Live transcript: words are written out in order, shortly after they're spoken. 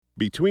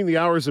Between the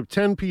hours of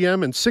 10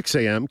 p.m. and 6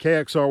 a.m.,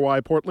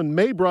 KXRY Portland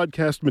may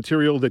broadcast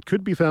material that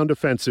could be found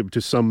offensive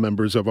to some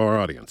members of our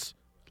audience.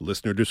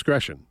 Listener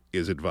discretion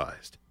is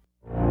advised.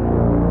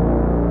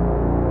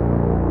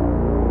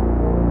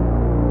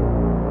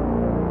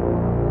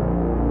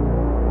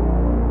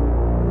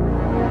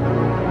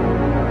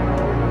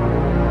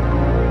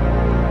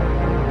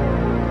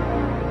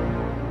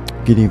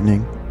 Good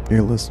evening.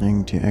 You're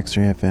listening to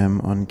X-Ray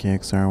FM on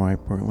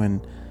KXRY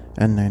Portland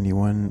and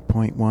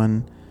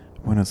 91.1,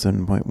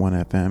 107.1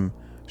 FM,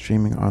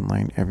 streaming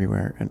online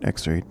everywhere at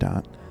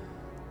xray.fm,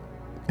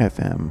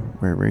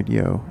 where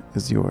radio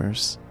is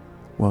yours.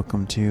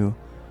 Welcome to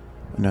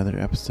another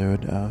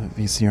episode of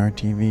VCR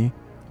TV.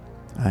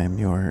 I am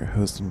your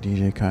host and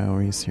DJ Kyle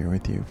Reese here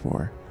with you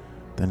for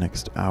the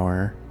next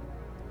hour.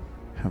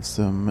 Have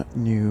some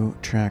new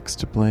tracks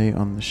to play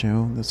on the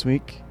show this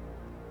week,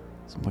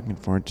 so I'm looking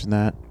forward to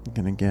that. I'm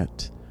going to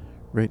get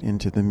right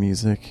into the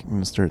music. I'm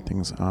going to start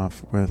things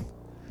off with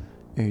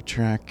a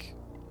track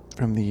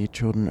from the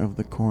Children of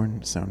the Corn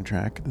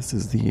soundtrack. This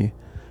is the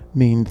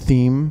main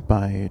theme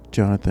by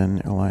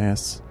Jonathan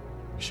Elias.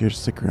 Sure to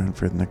stick around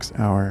for the next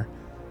hour.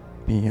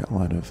 Be a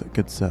lot of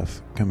good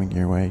stuff coming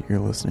your way. You're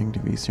listening to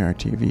VCR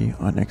TV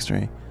on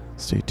X-Ray.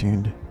 Stay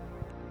tuned.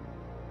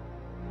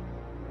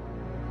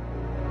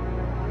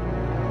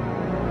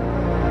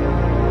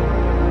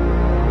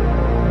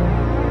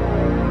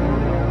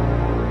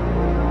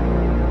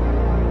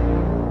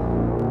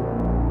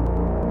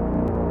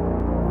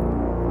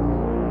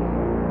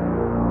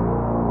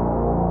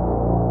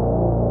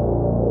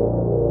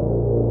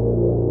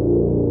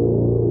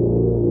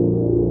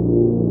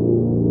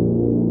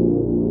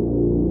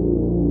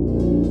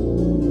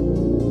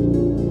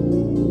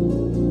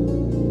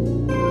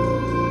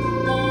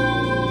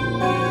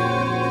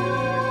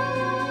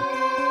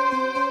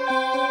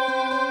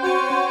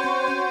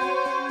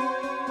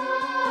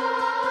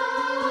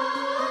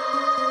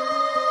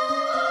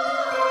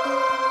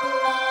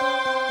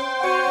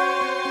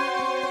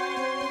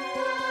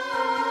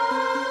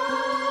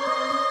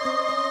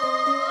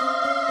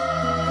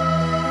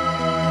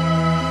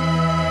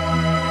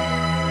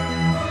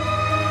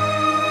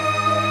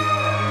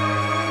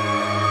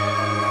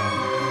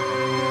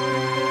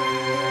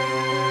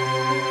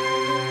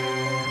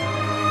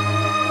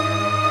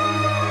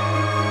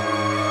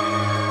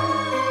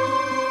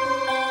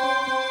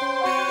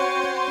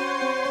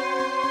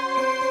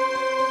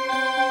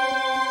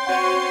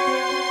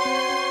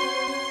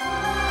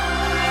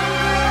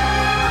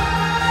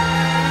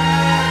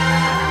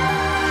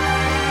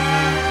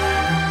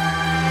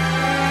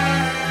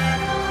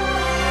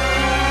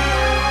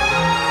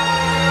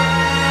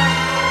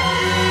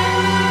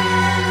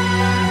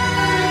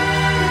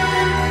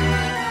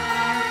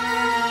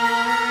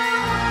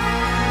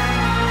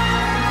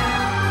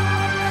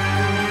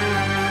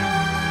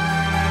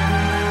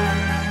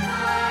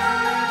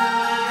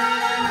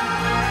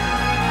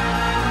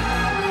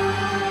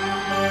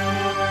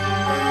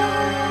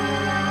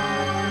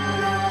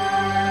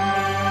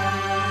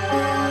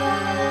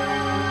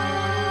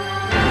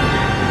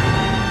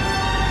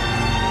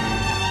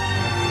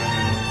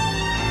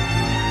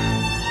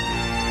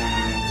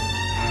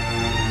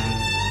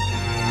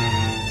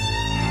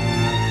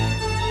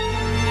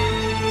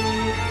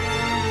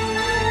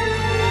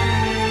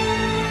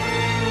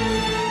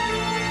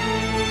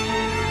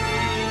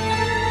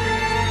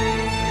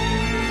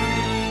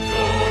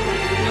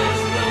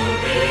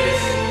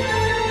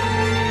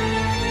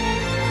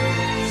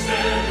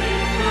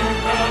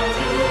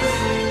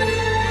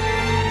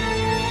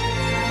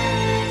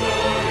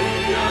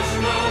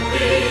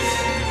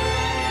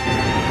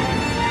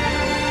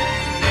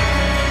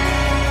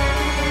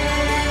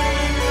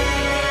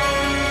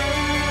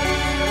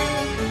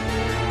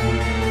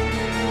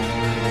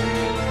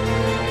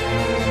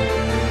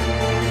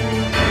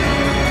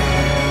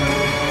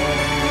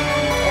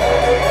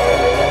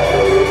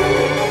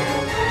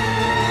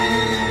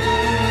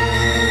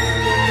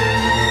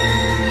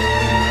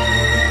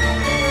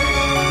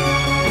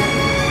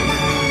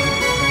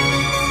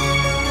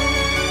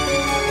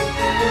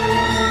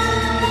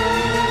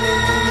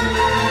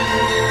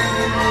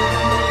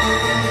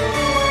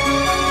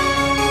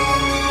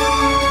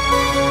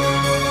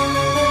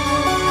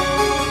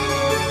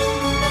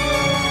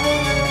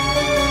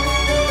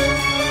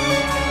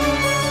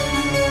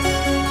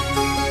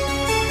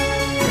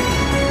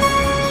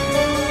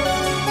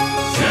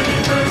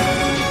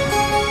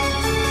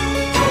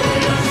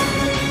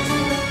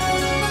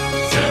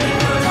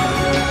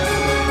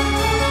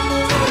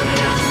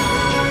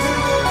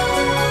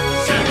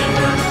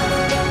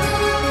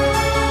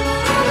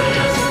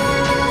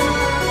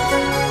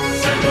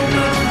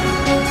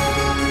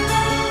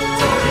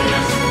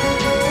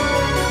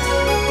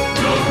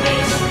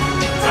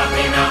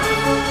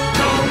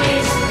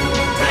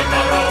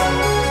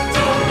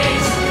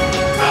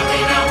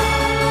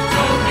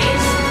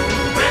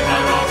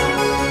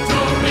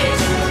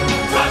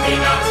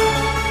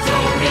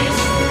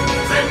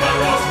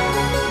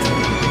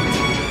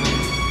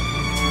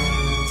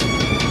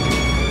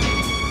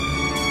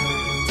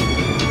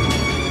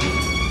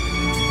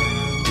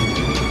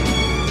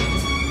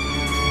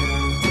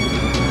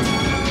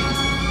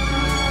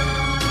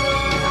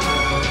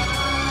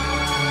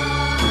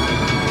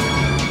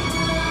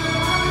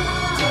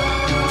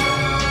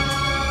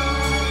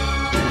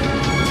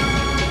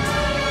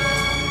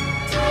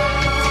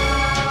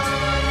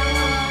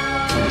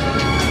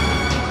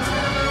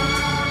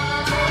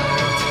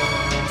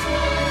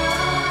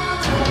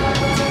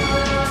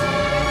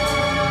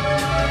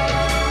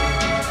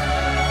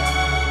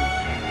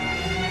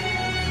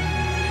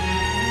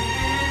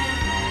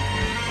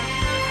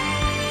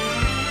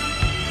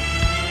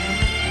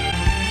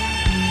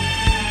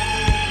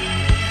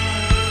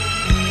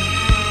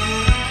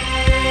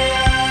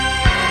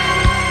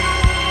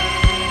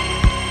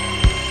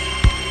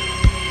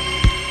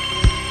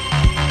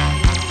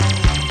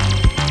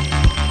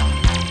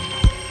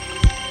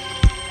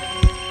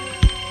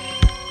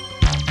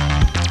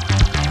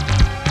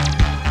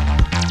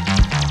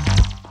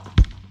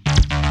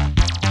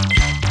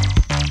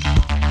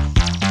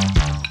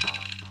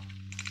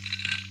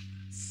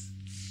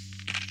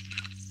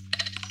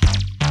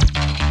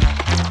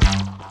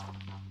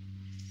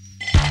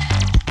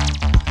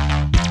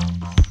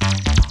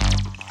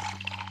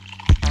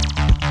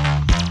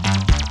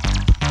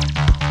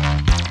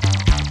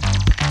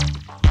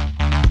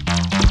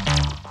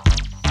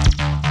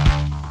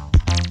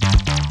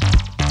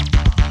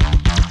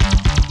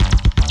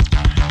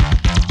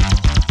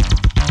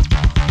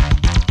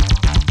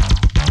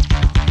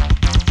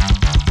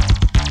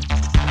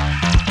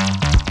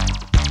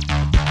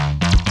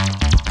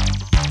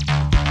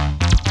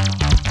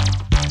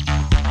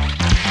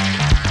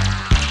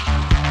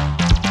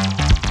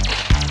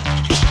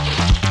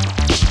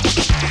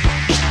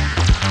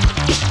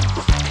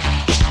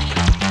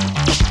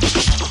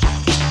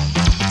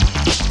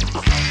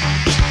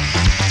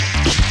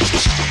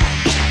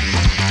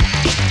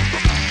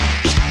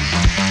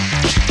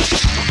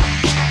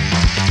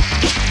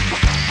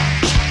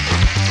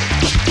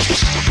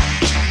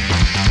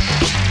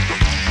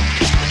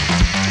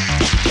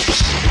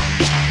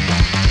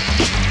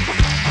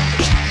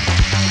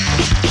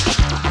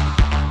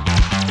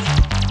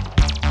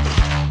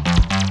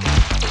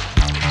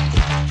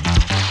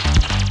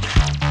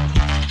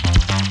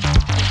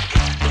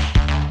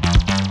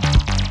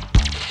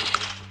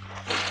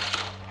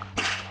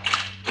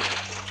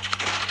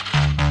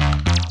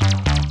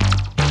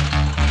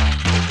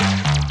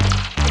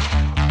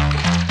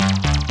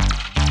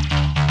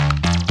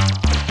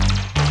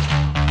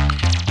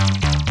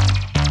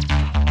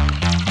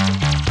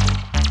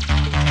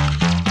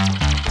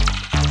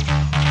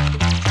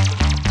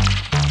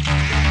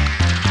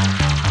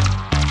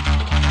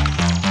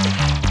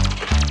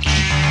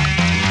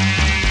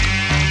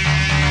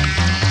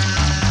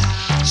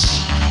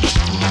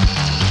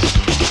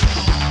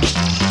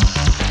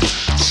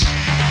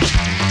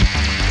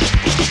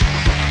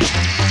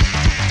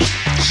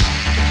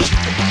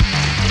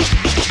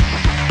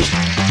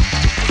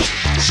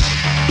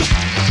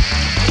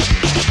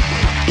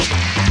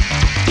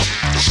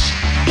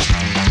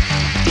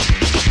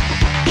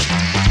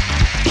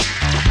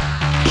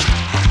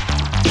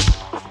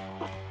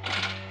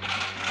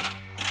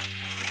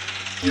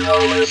 You're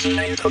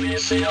listening to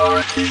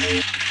VCR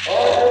TV.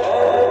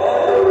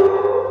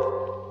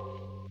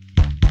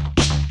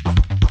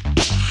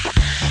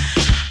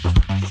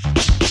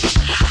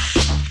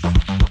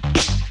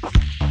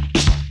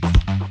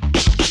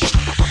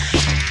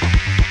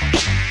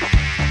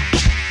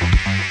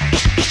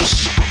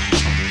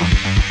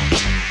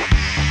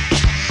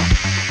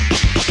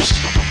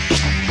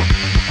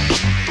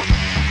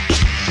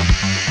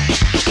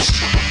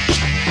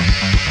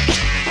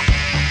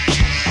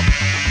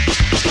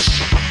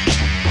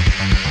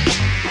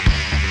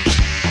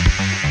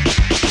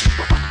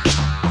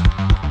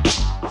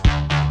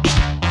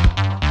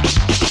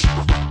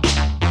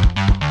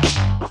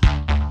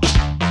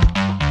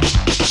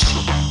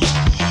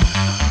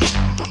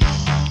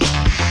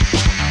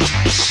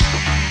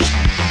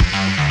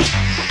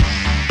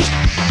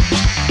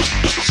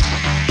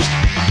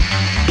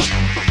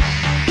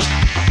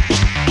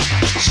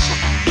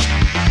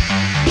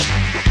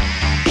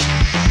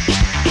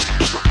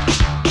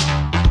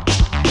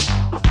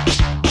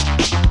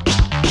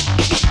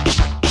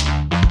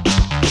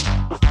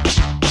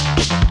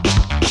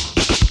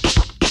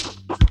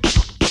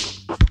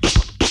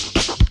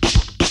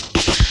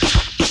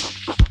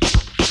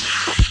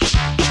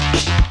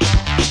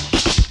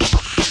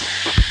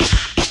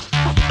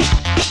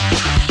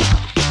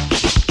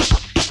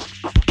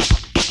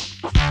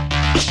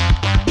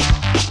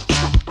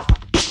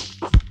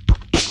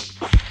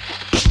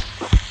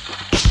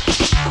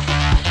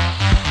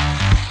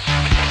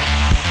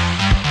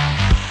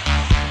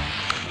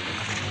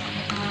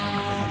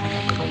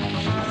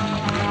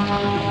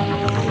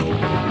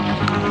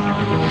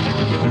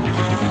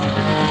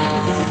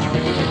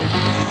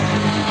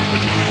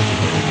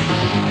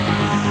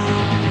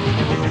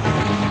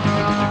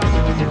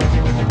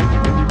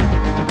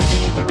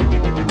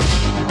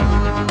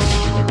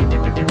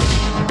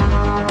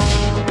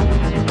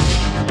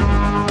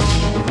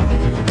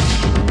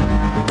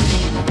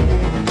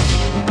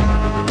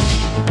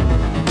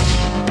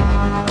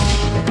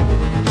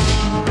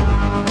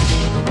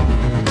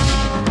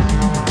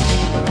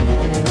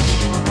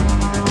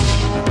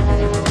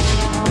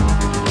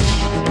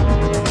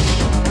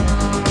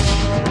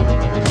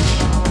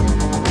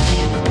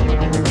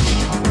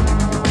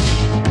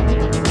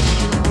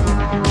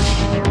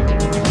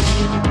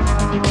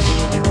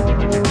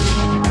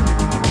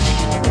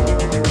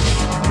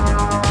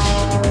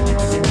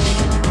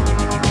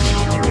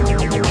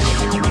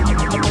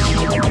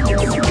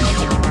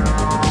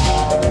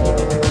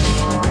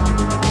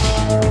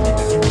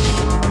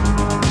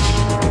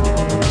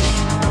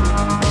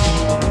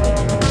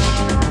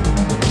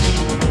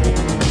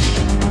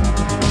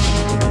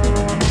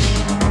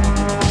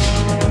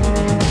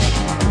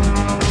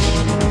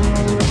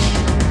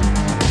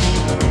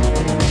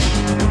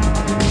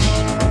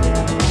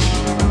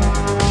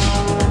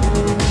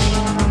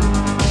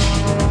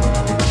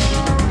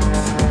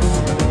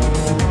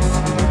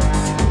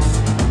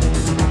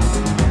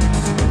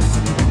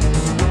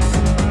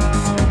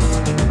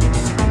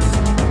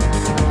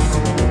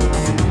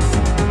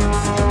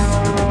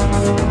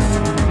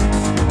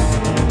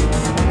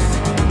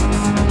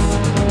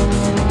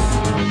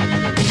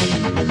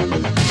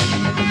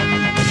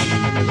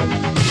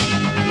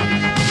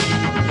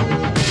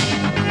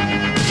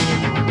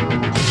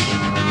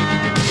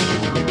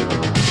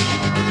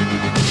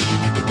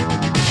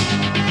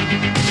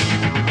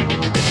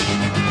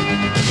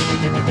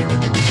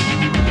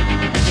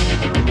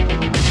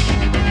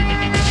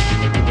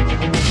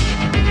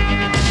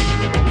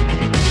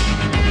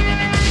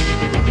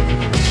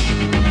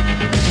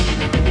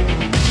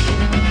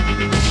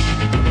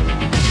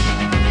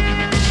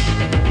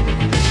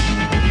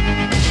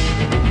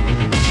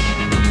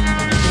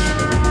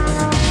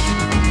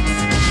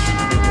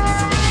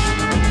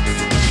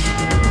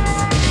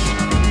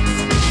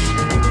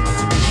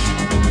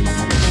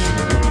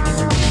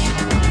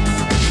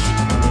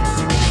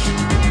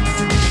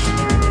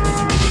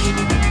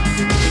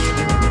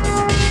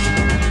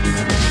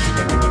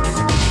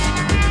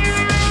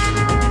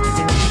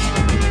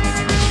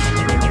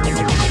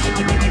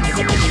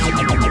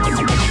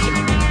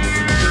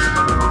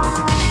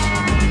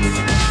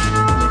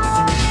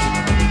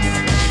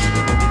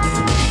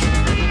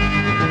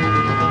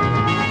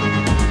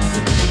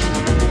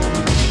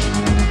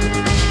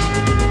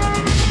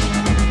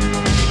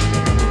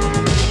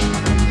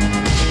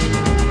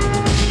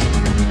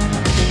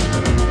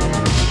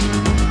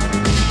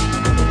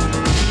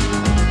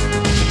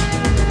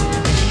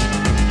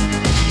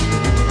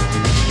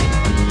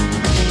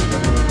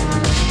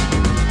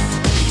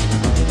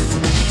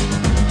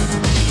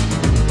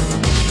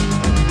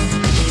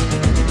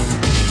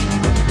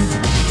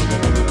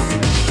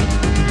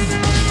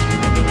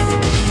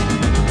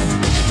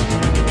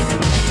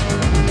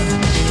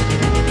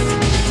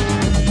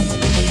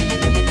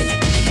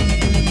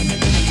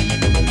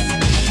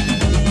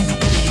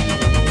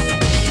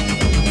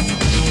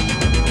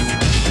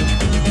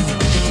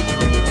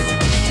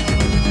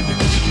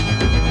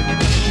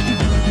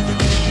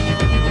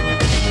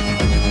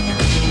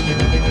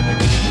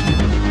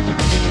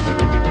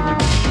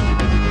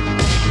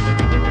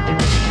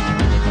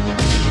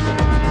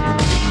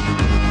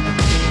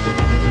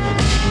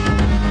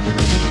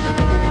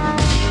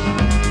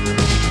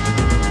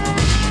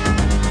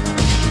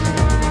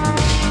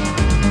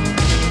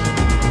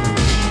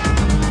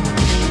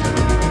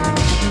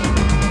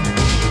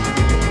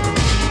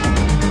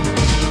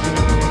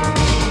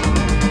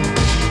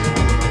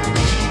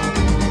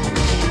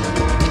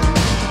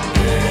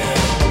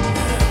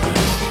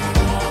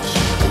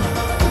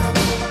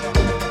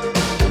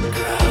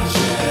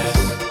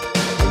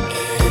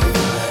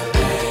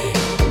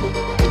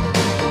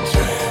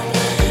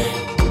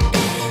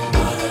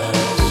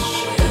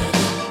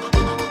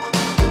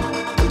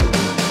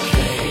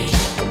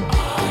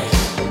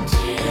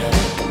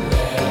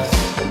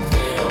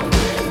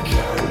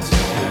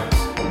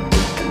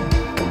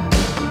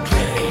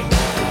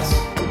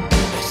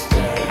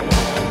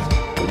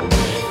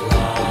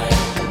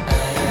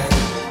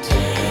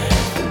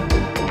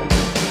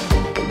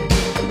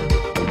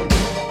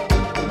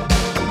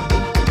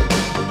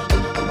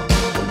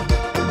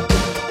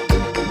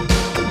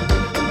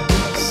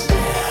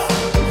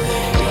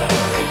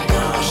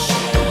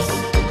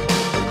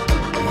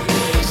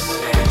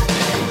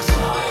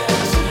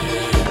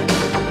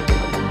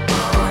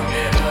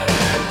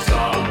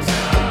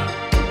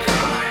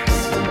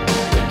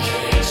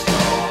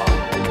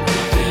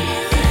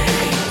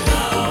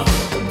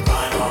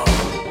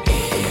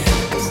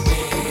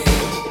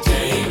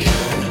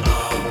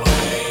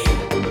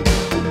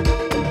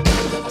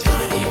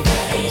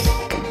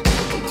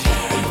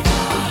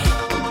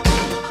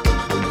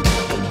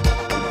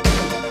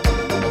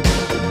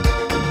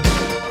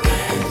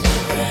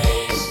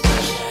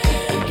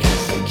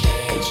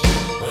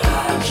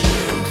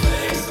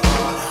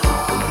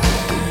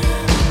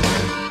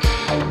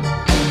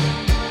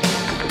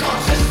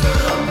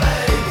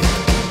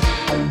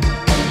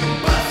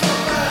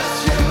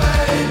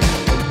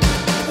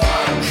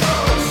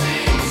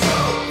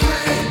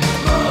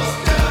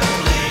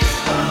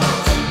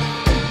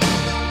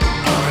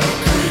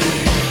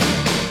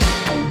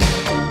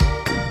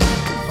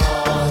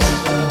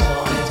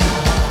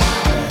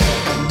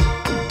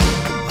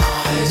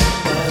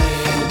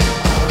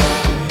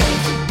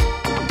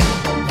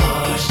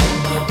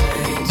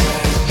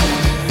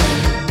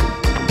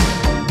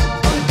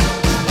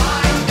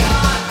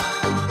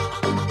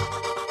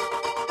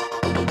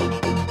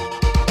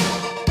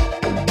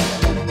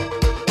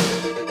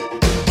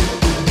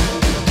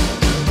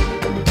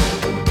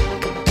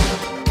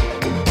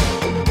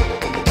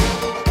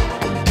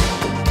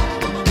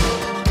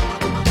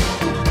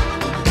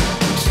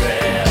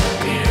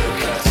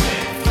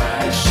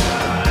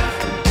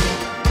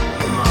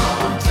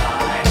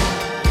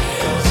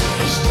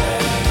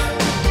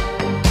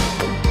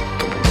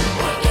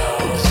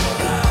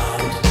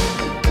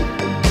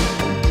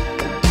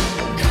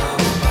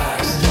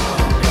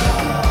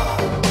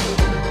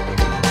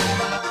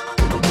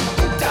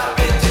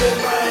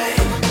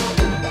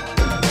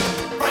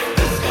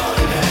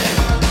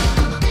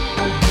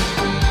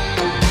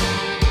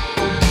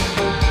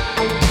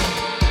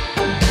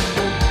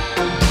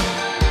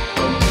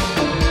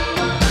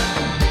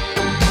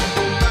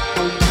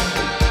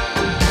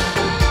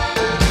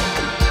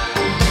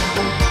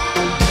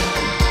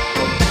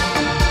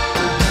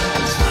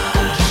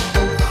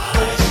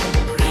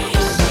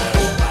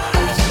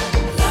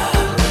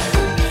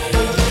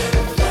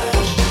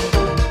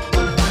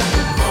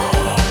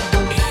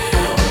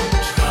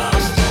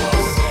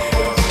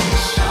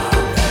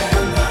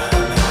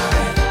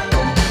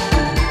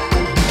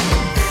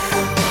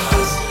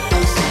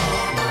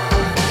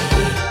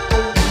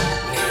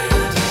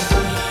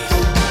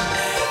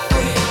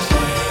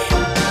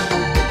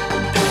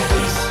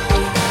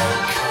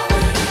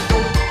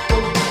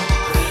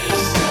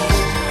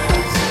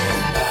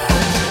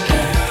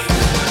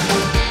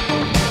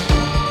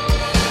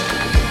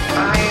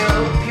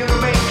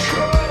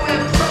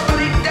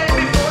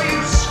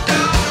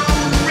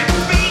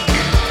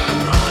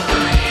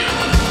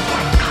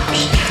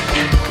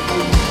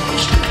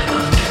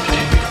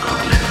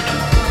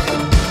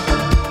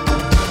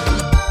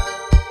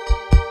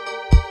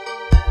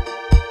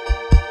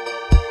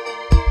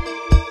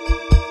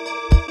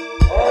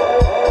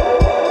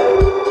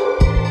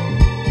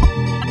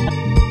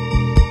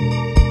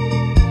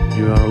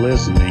 are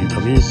listening to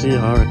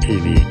VCR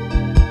TV.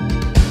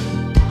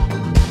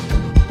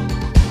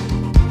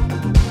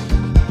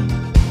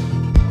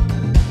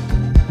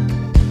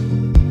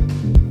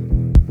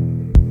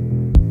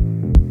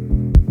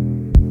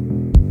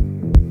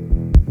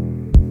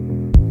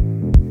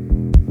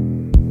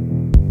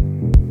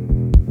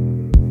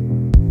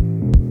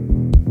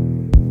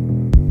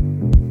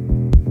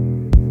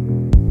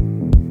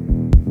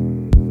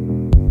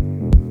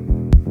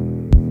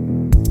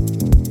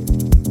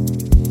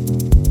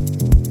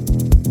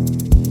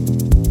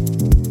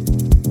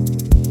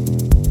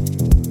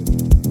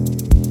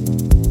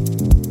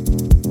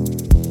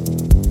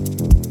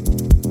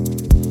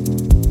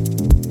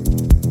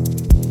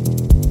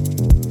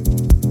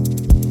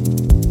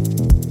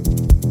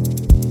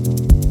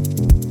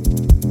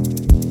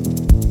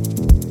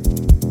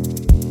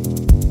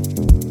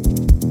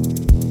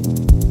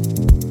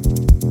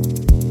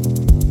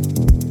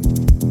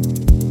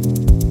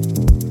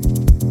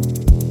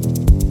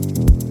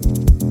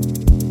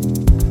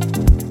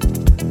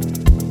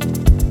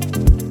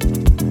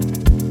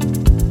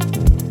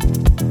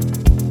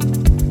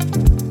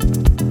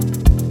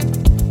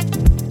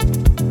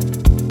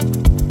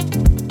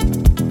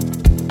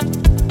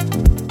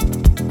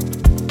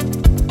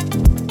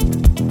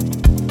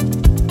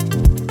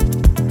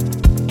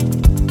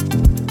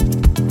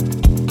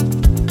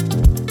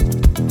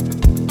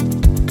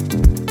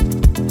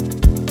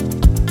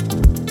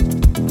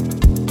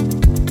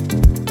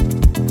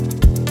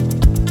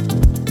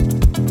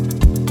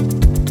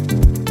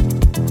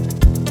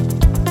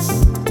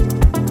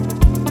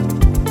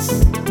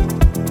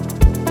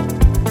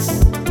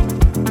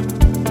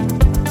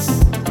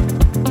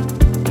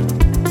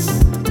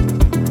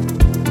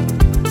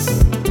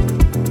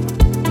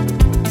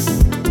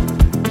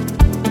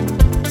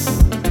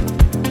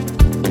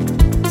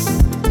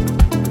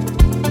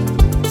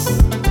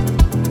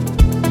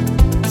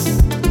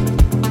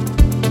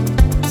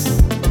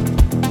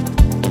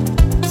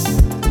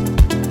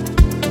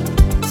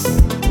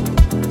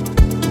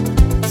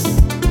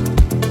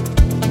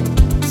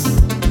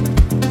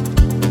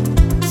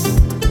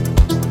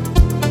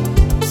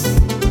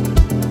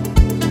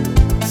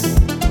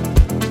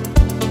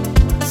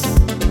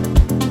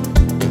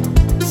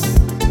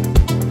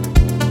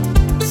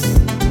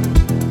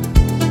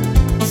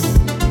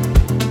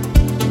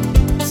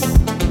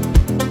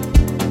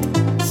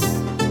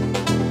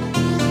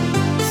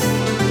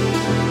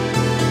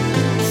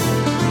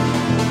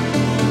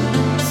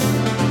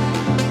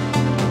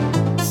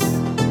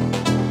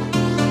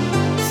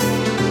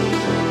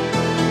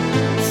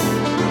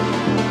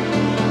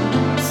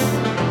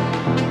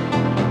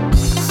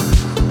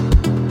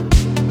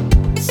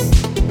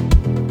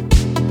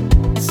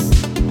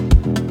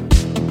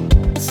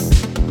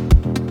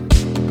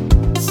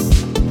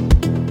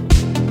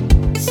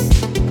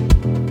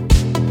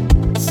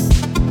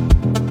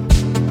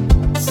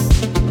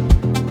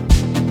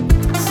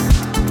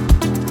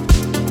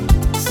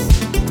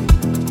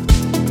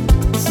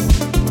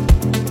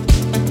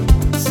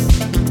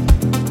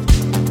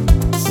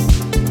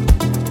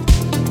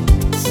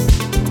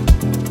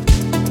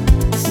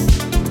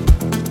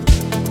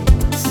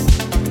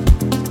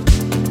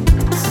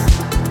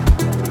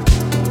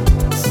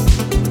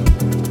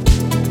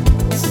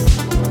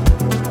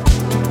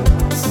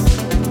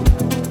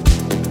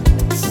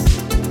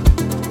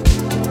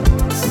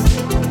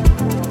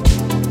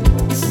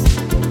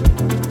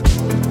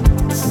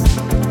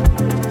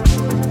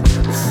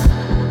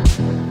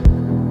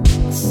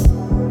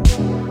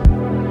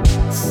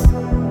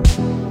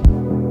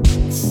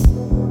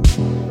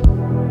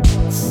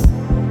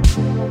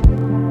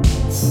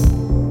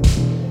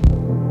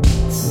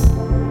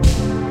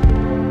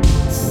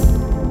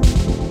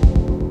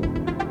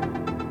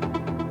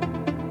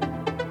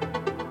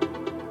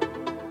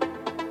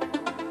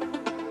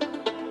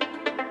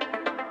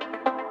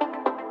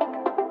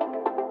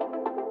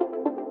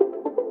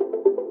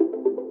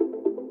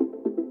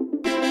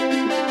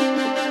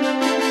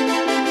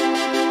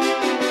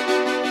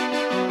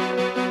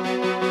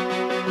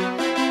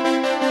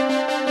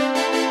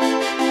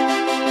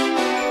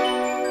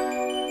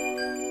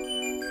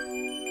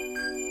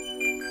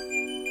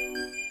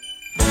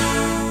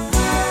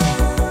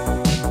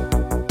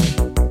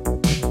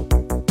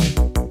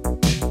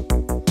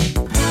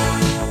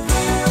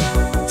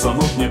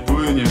 Samotnie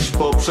płyniesz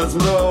poprzez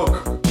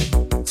mrok,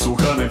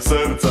 słuchany w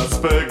serca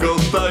swego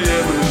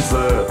tajemny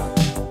zew.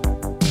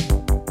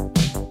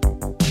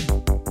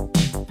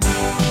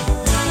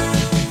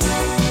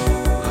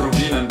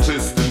 Rubinem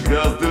czystym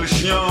gwiazdy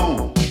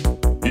lśnią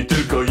i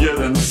tylko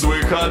jeden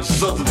słychać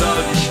z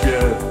oddali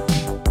śpiew.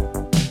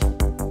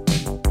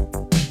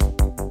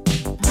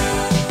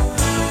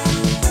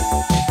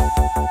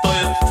 To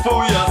jest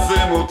twój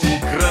azymut i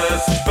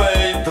kres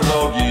twej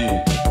drogi.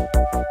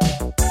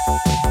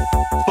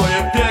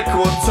 Twoje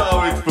piekło,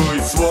 cały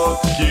twój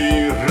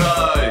słodki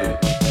raj.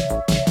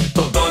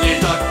 To do niej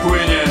tak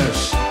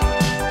płyniesz,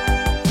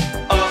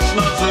 aż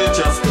na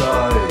życia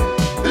skraj.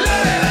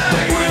 To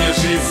płyniesz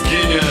i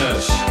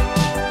zginiesz,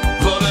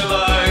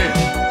 Lorelai.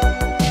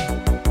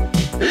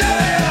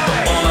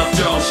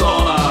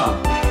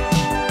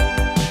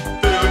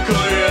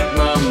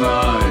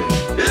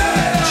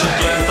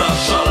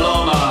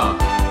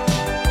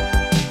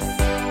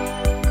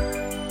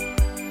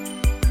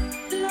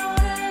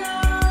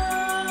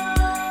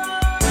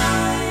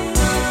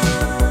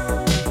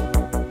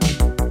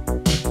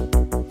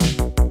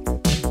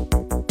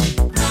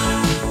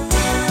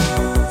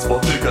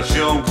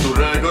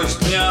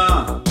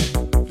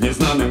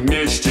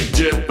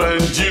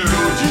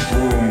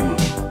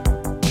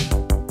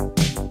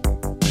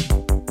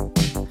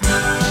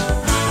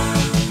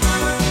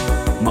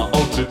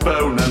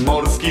 pełne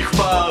morskich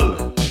fal.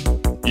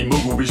 I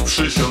mógłbyś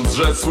przysiąc,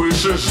 że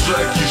słyszysz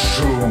rzeki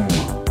szum.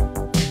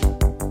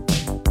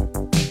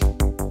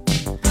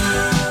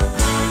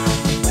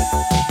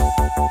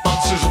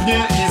 Patrzysz w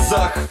nie i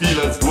za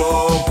chwilę z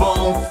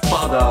głową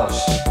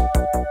wpadasz.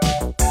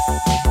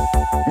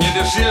 Nie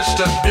wiesz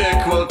jeszcze w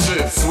piekło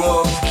czy w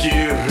słodki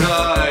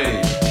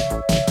raj.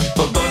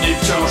 To do niej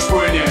wciąż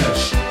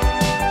płyniesz,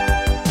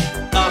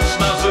 aż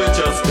na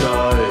życia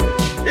skraj.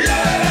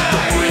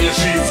 Dopłyniesz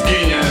i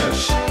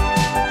zginiesz,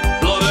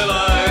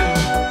 Lorelai.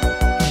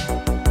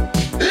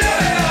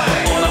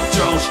 To ona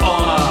wciąż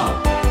ona,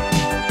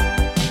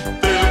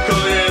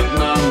 tylko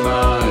jedna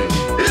naj.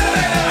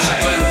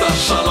 Przeklęta,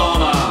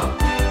 szalona.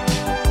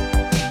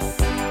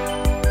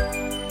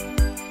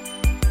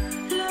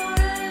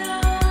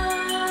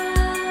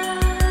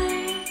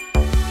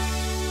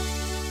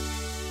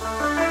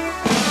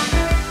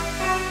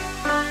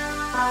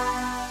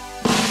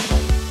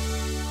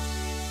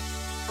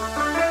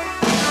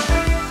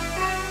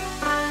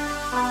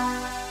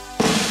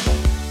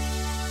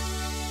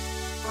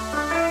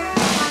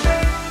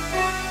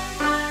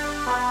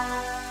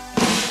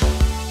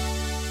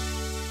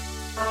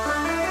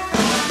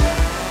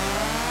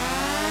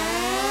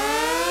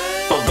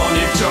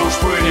 Wciąż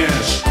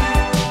płyniesz,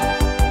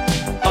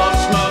 aż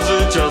na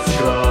życia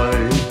skraj.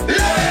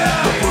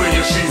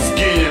 Dopłyniesz i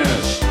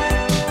zginiesz,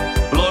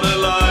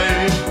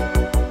 Lorelai.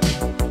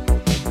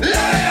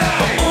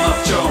 To ona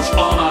wciąż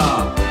ona,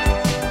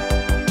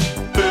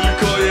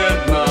 tylko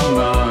jedna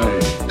naj.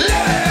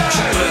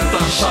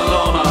 Przeklęta,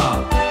 szalona.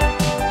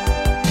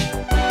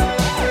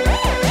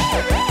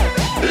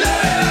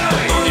 To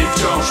do niej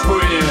wciąż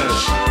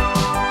płyniesz,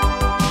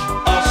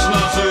 aż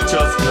na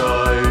życia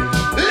skraj.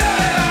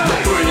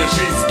 Dopłyniesz i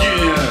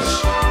zginiesz,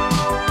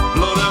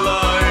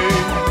 Lorelai.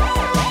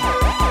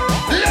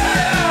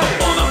 To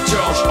ona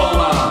wciąż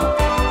ona,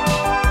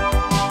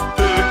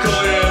 tylko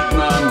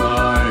jedna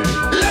naj.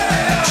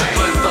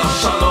 Przeklęta,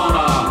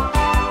 szalona.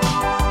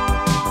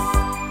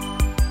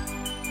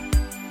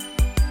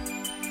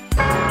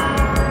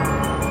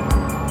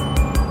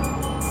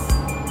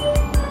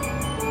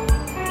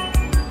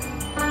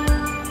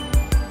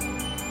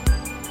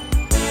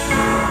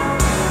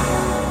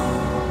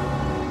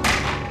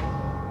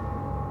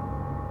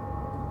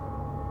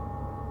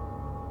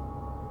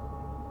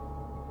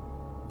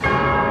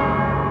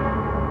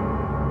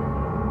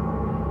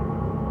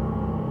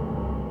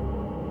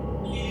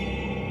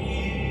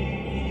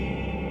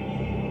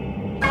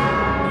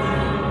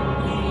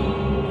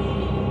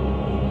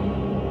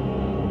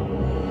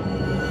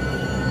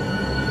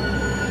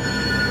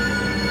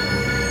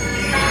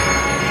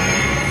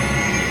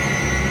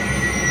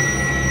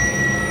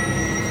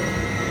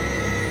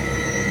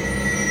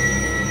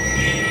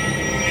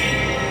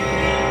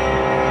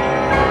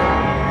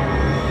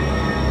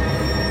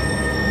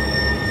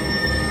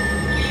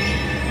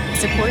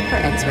 Support for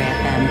X-Ray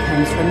FM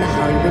comes from the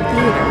Hollywood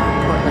Theater,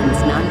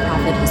 Portland's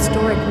nonprofit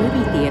historic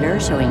movie theater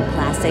showing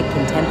classic,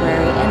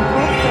 contemporary, and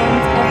folk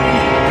films every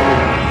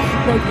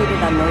night.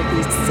 Located on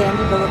Northeast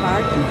Sandy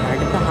Boulevard in the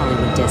heart of the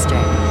Hollywood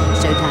District.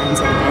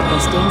 Showtimes and event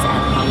listings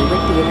at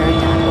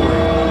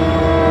hollywoodtheater.org.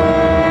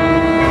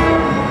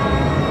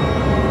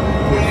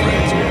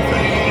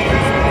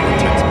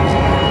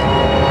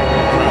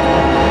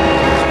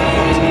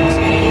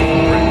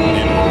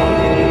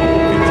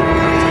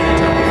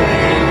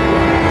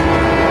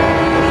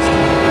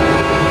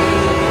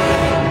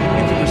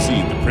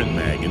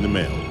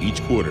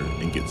 Each quarter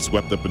and get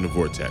swept up in the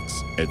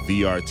vortex at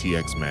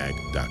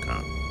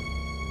vrtxmag.com.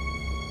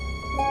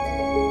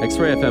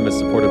 X-Ray FM is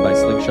supported by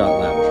Slingshot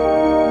Lounge.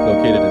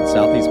 Located in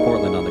Southeast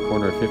Portland on the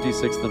corner of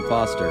 56th and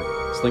Foster,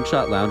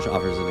 Slingshot Lounge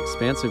offers an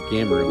expansive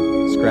game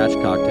room, scratch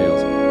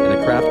cocktails, and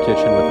a craft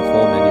kitchen with a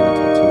full menu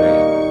until 2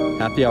 a.m.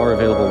 Happy hour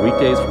available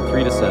weekdays from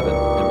 3 to 7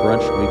 and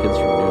brunch weekends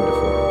from noon to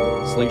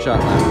 4. Slingshot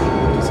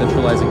Lounge,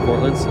 decentralizing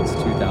Portland since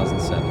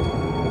 2007.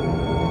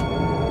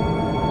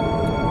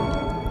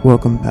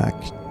 Welcome back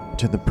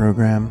to the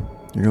program.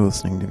 You're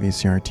listening to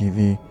VCR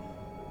TV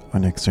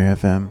on X-Ray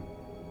FM.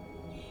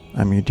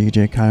 I'm your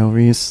DJ Kyle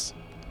Reese.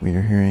 We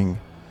are hearing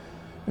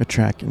a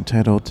track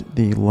entitled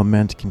The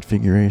Lament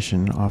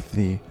Configuration off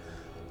the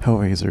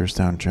Hellraiser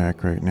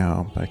soundtrack right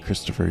now by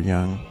Christopher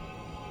Young.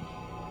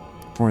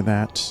 For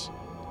that,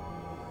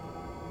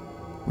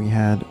 we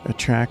had a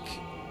track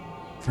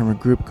from a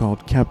group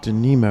called Captain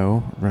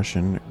Nemo,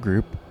 Russian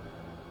group.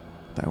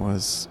 That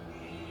was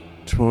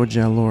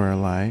Twoja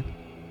Lorelei.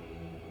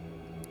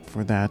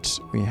 For that,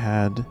 we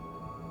had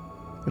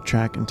a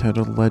track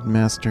entitled Lead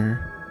Master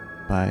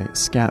by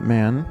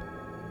Scatman.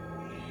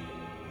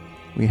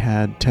 We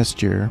had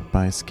Texture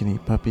by Skinny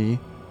Puppy.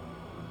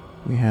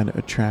 We had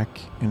a track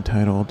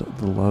entitled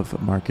The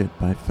Love Market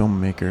by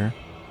Filmmaker.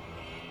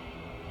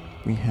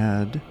 We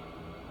had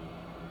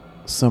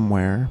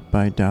Somewhere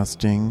by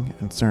Dousting,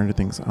 and started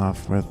things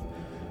off with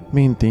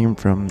main theme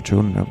from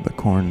Children of the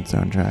Corn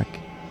soundtrack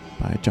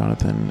by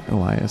Jonathan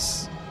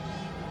Elias.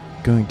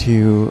 Going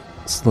to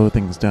slow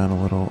things down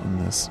a little in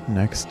this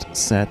next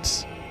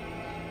set.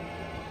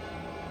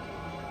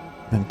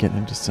 then get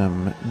into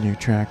some new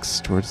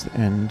tracks towards the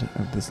end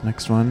of this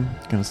next one.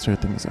 Gonna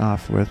start things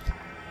off with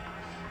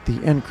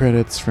the end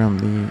credits from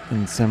the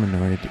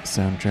Inseminoid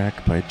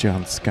soundtrack by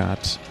John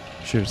Scott.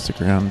 Sure to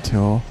stick around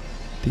till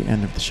the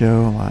end of the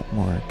show. A lot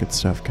more good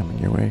stuff coming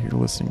your way. You're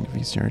listening to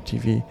VCR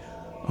TV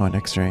on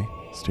X-Ray.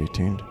 Stay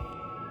tuned.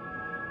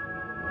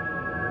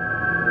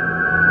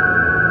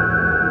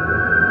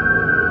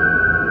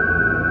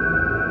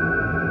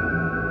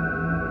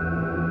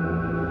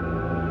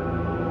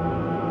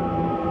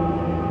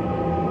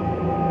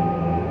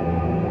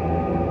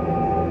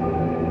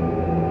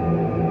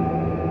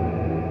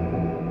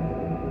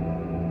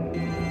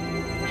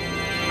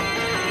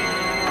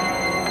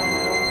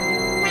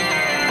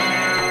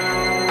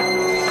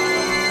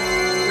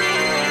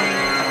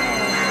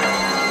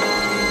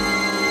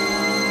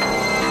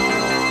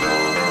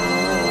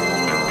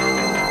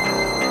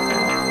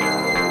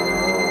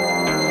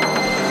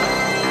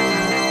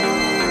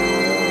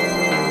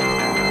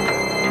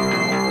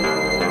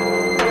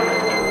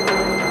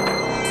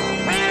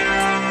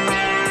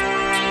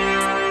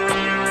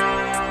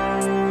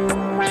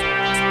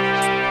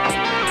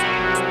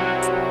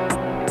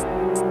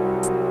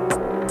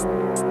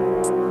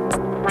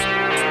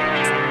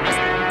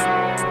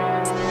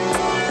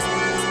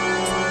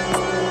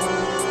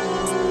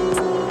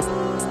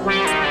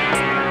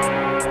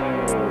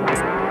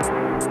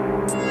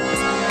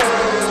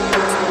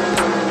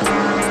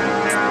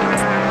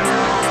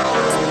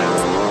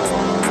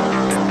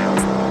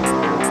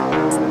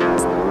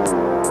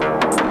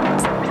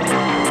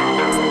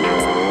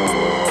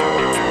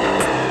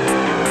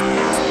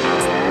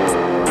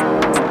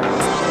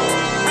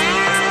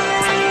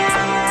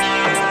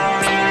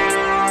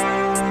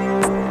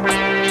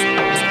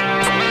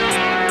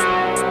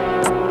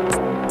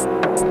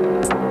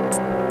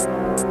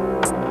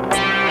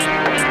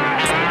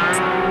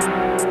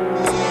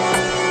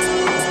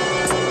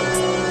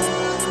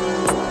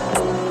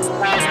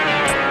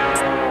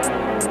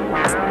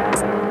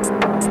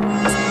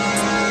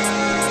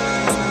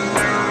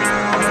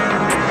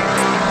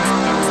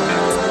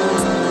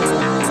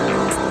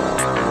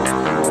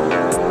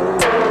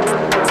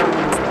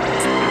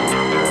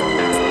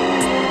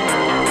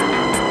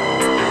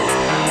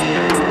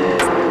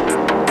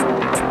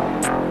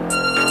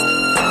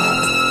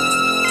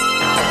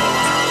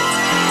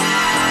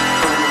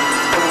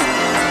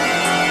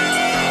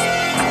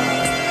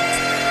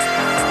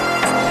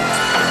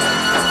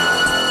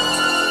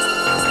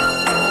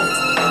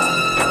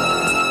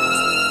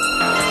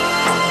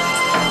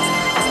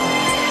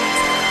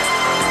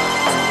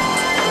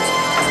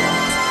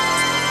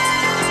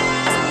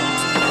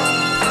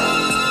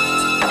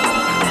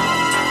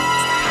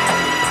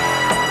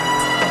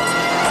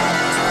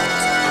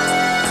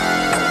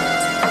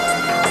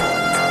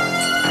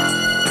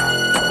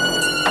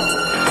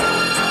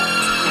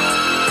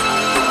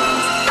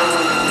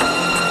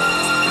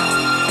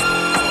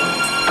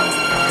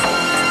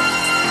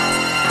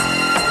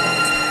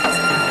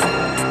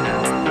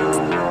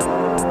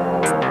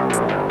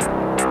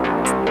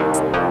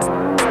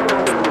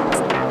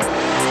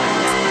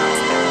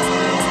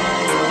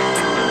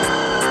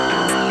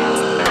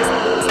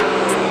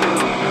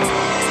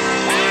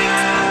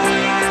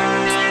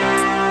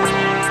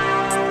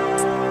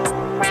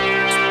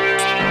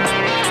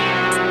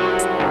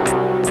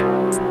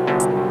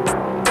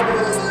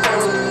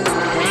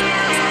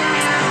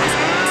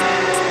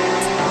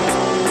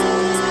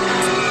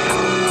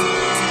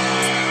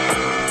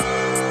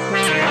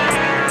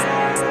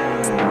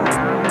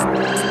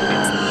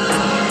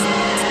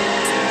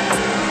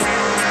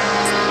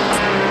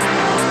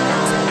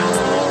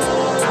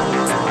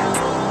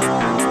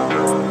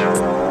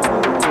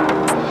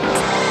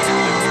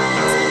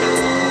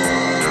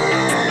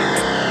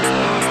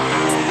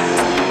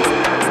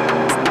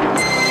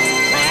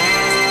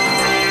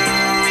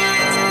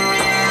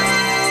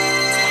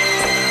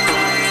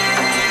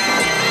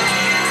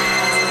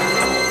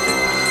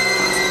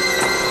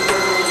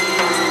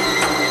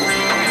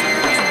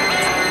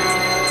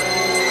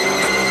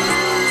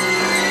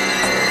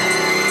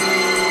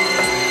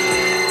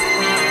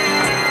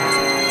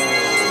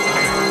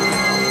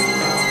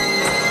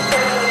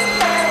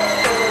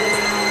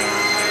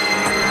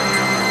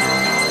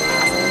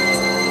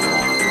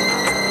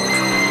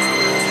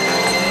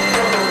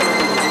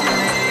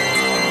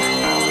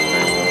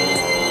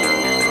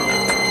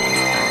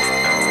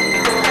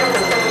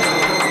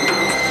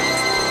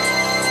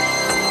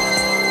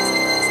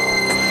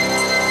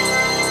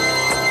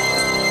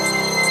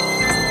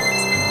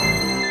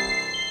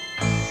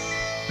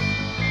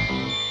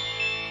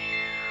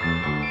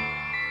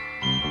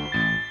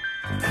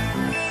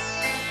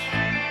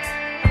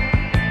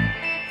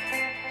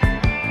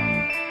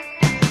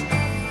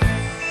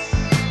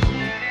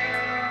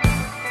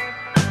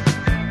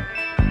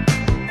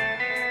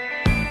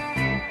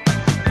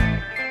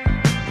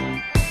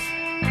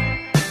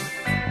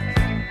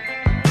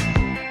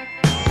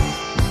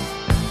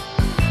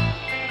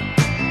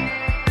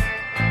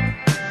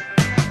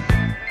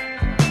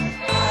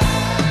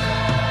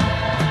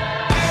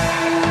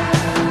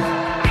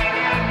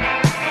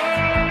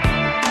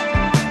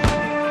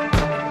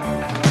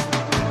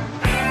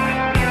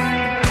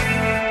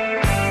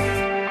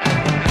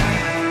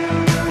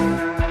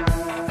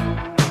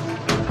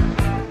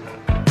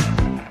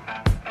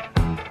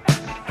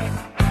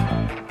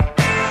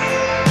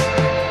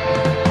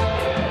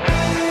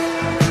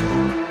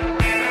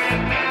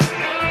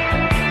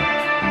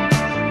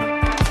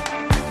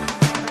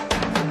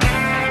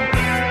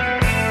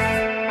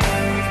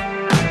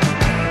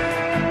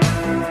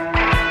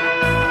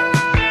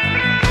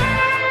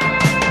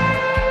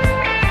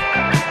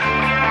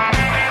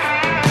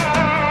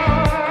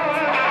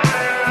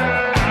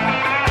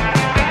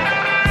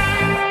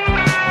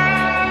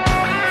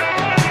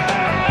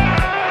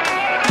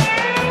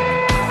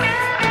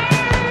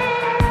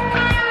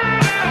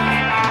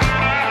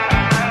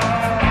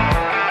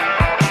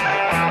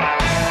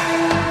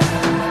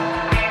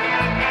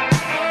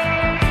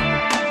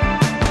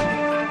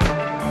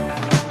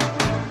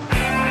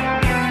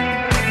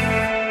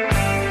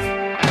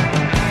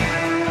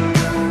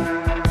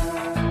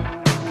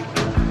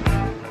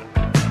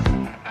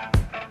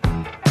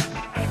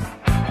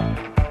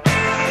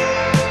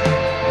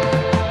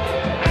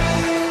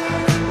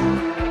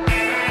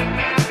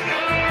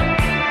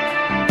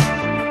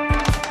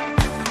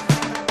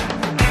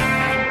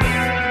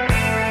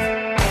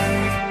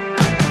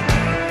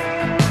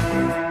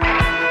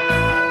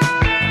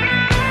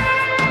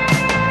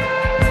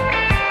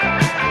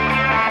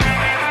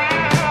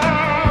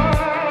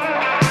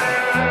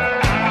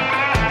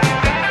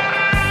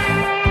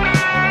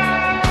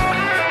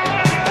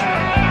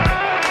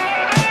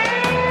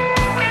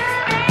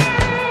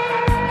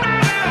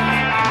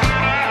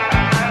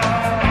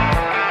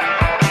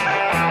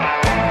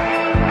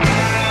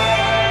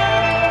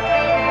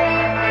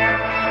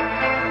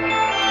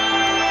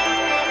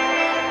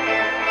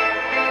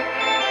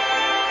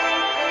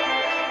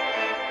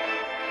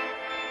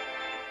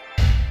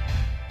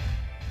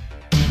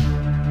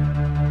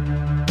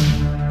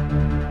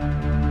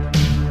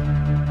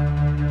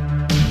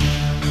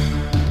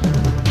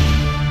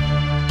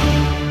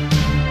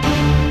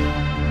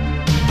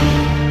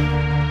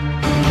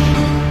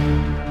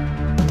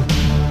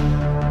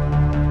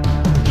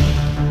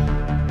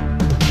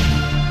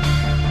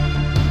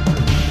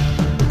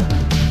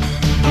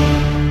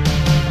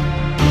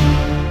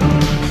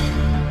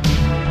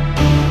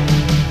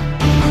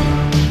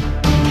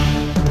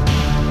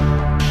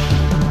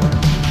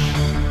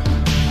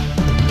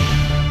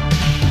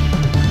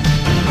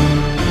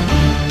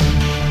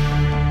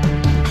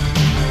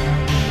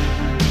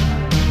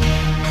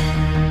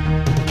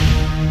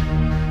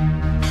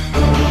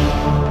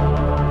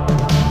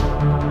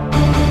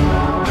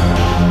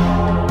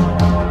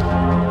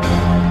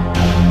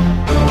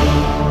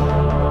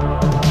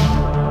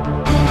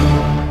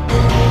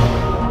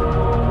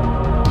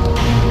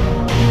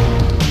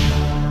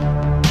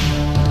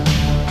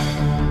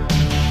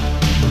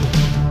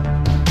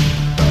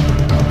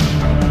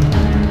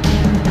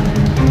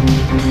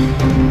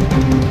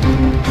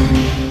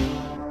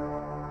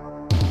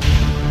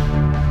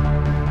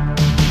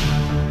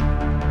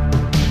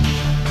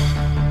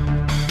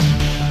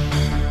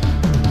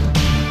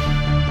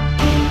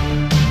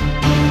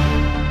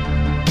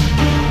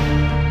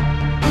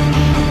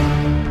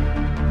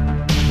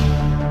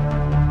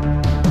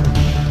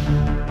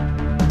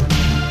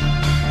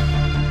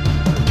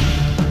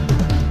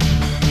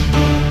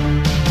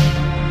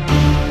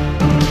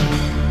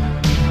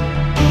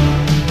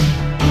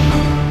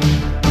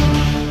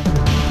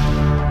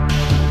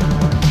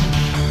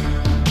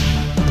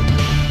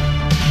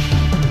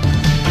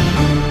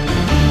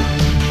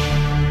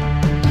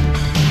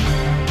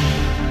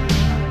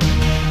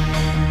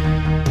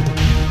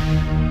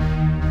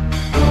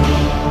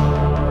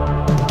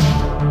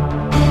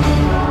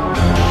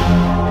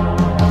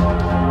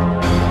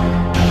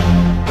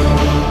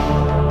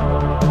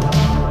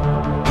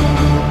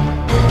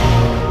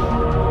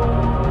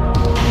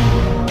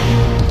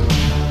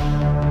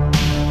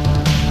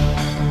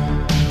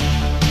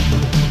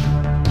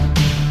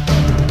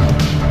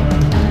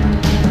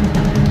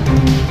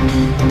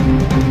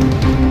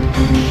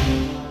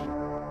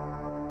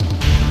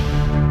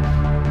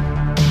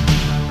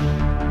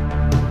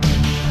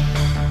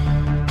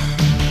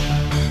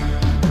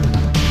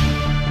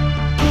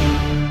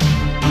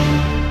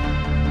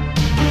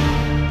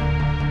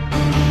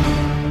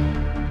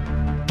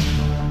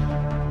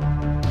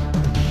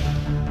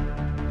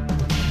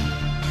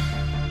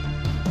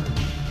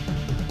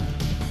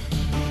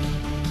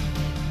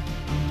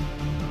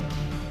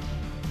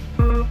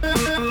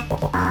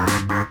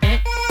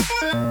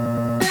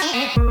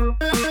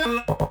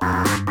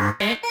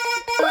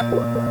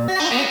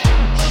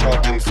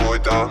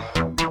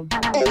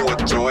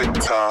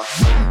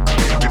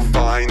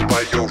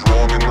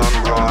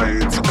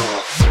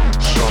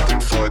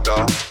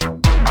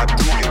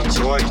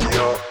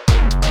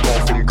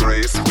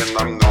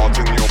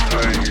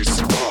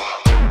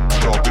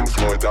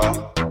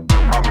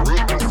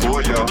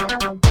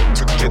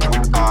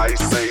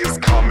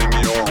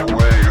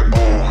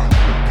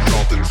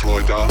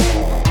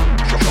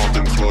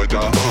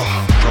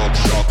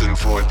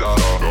 Schadenfreude,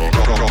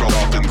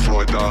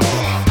 Schadenfreude,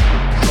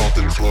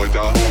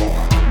 Schadenfreude,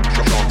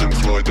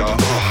 Schadenfreude,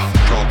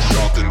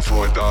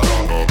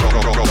 Schadenfreude,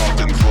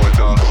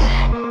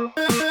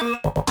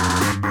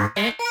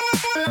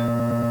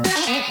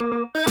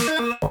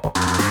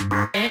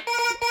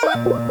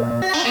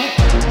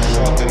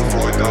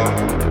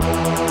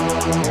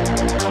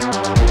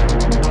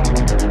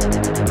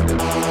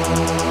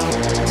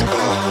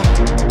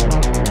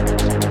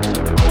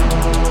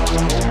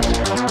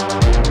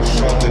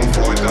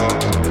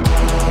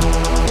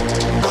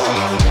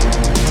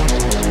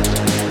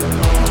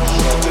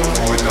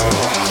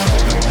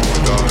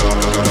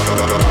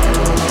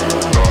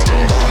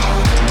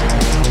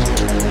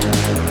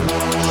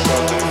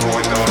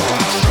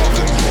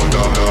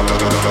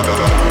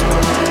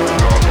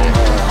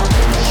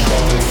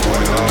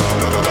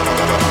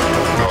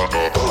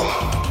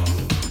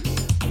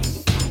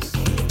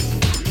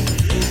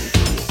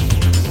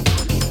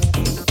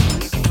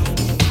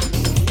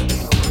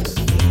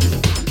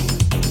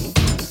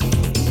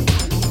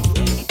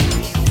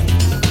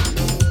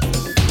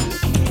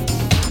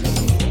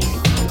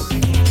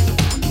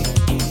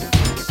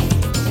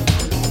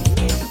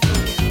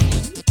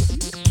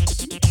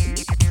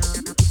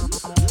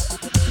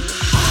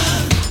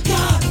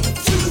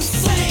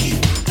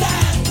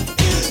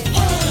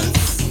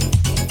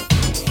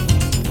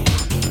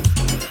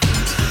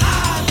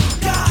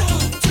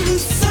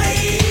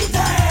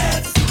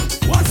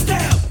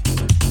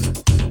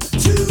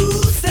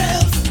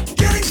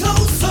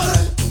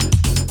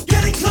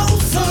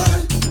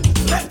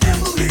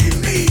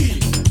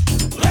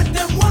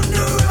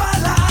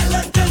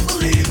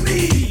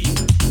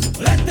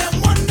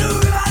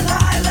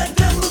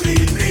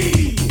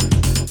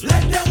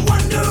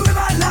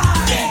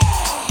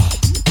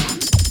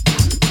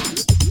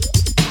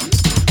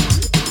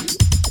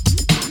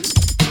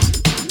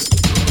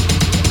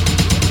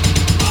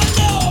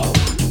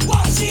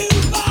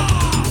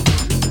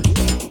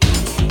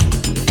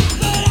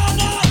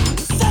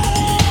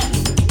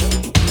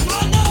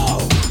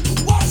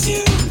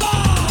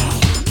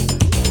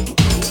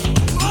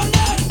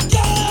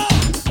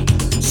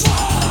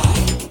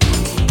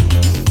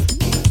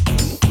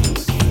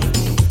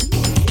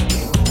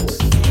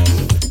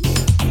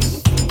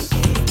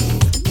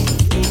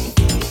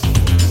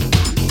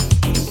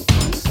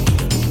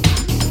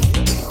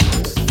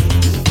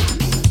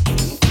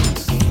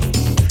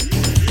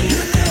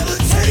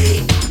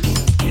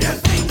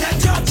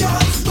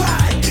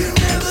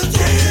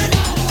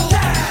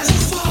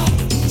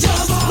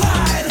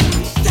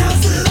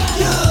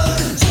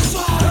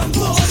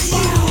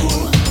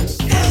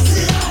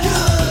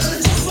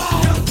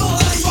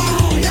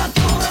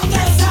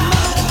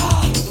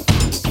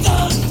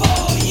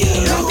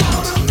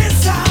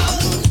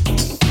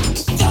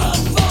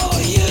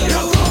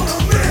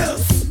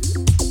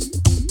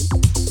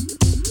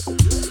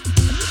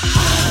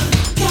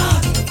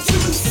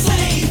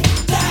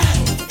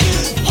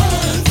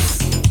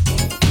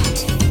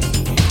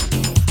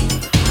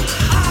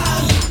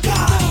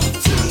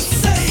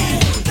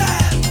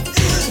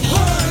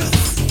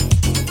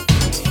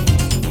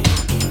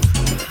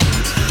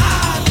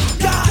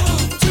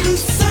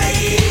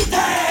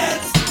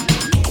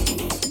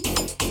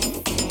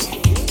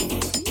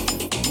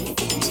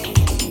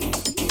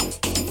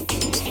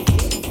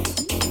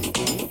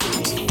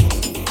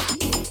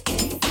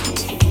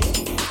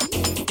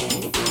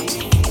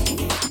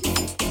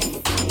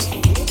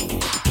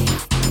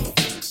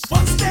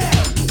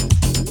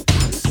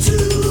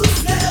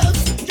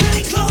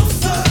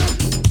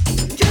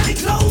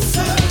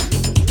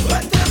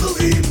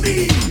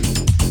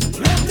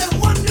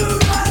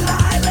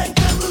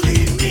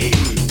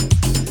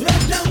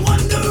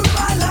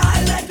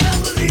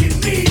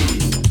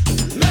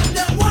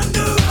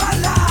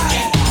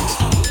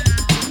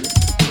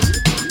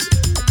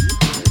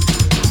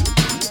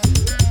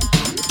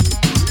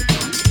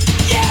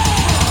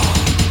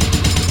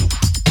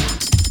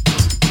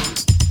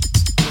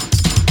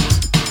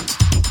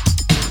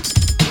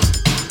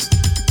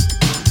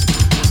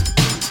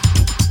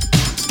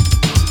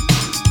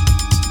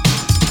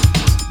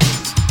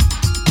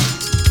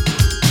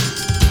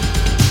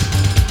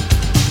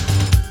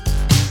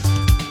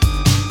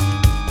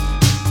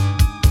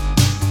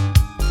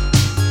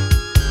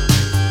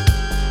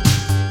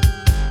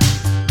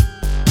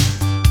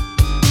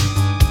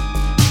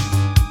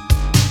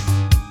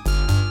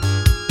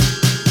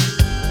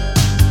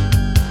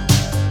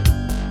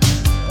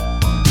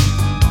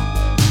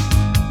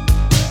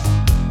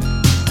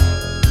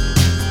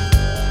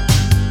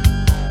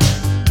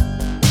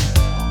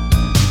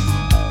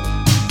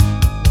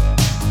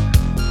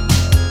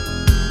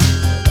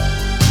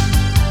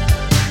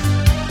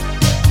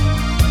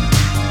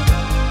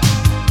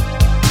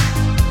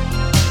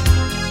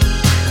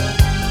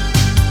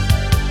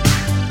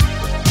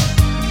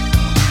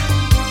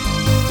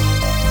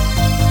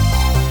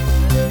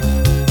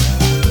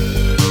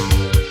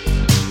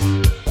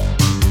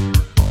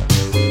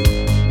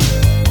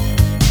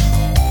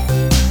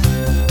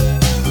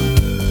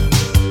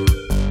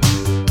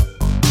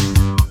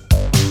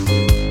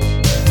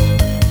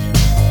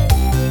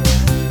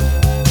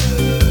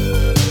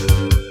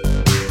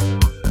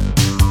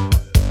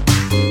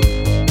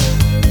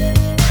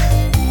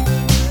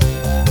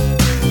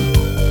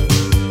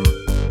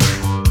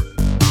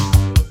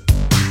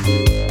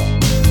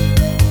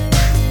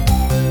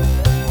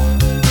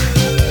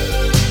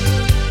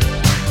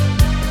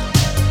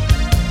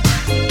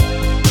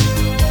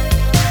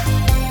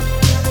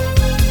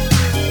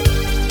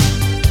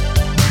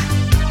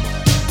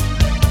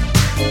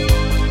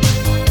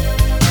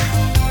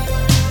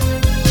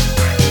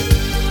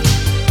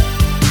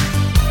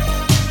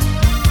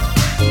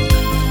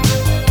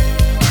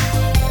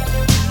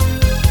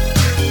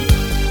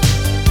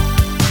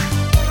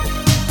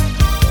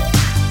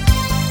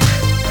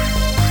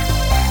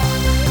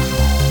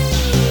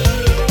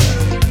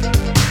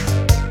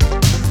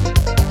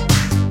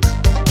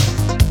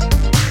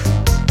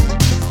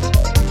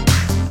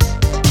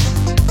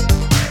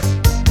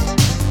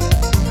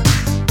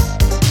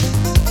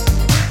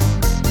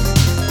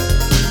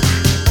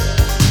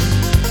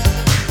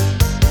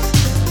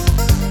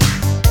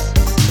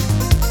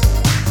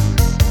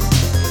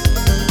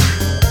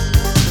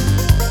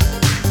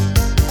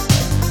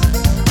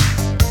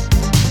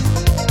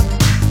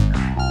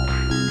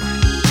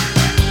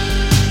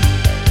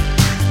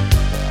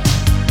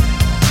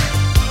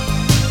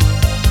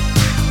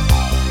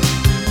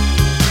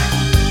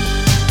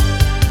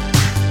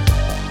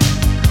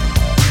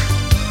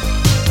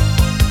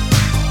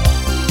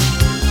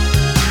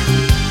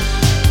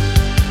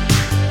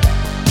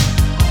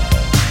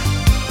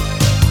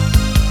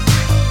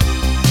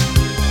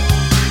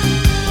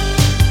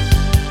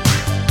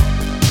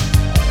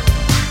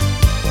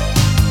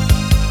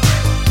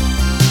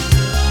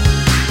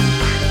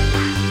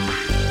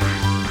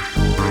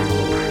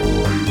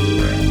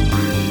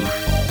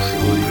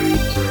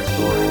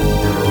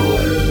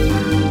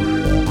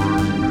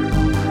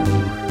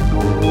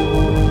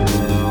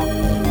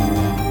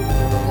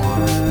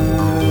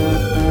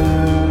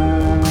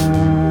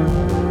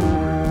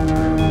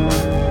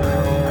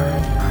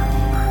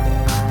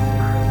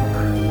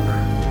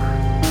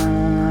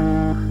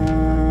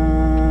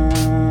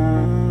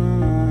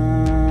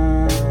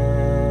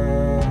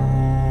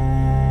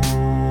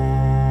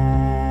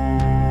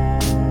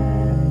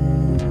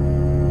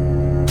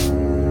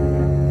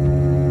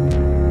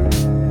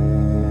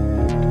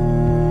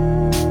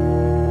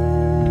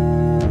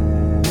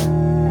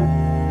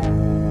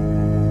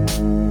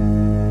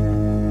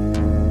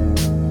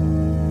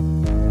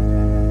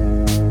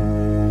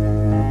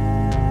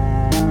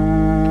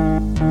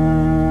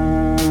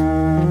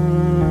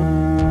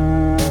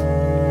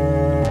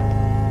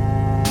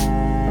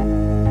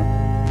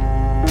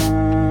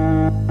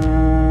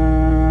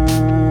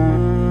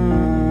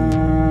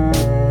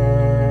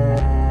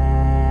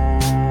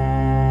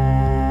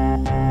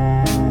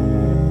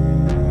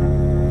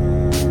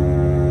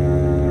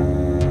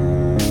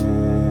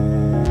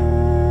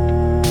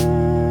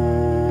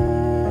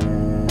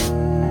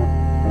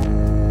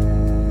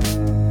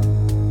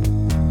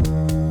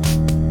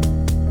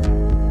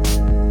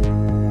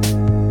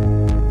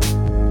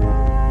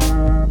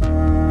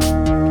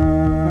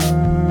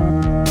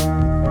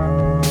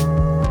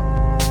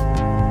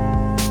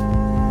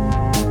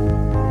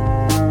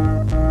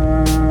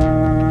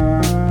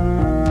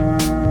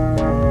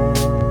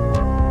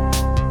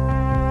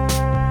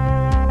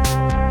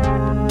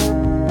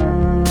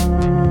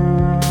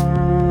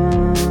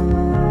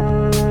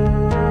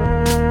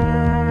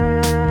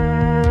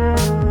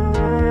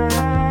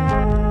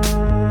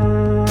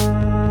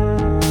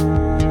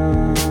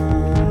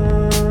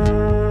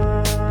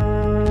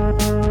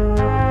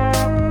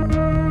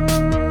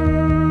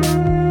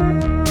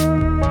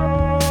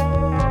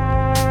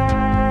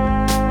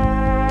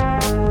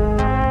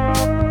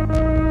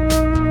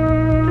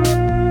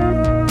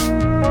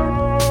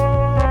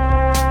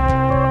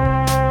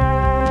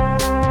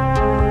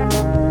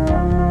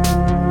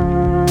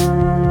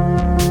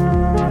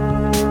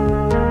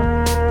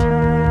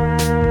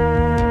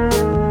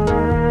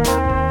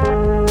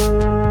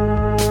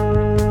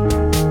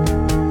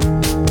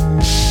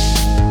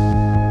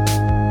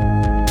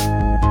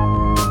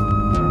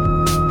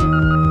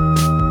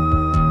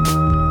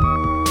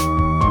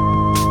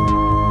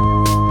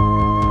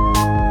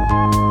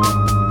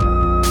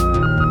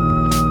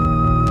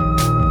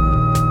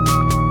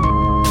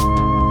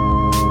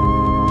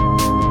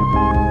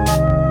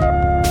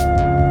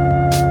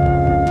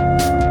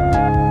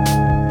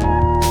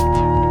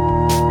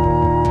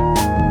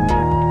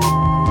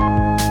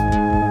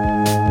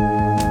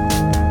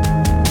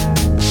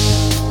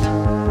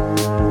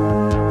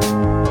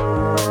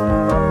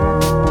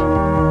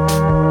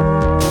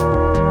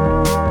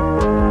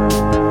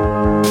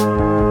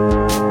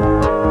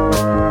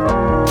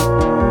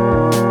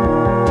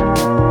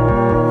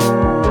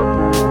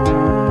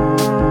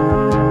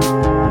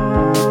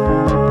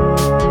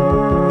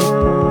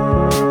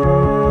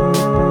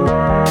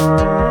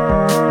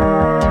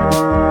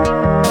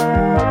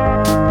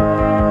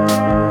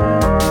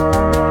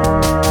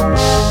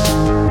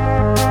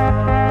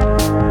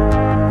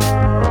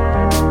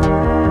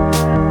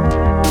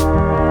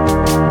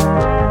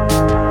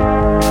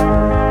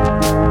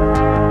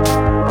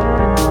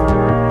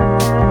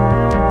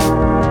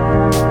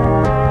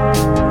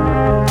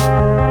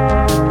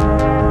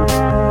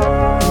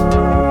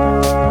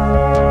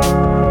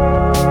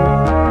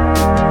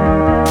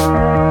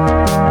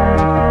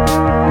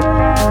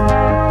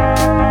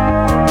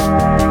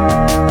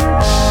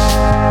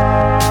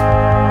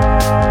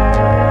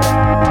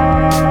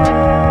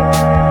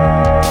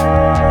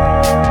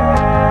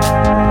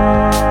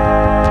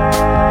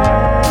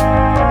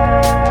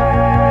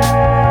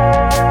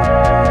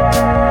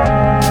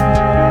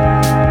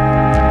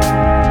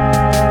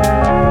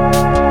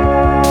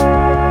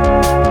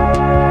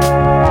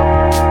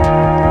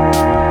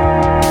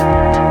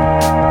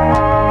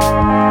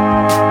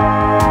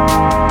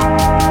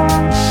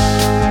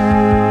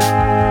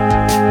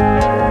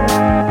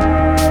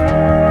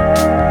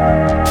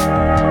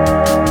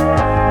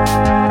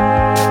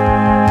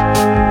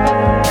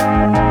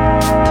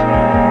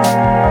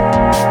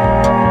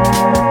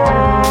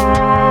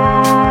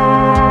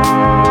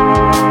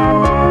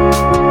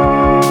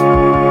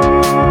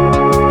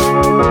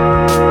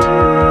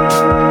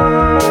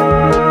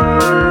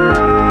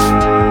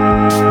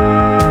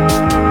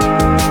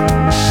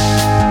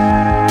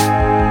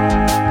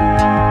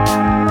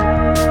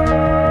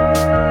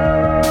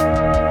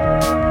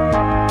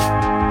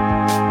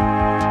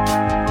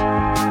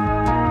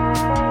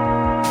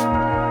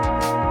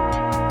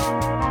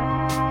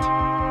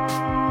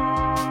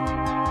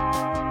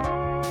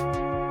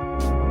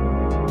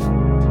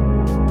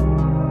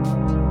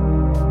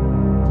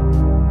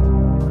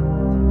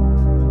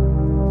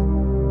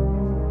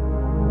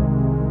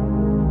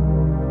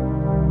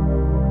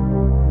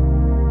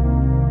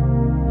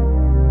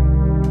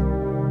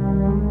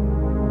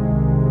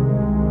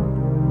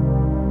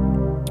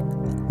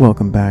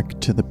 Welcome back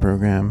to the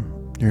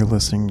program. You're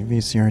listening to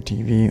VCR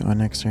TV on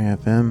X-Ray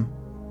FM.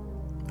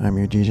 I'm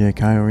your DJ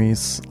Kyle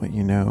Reese. Let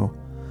you know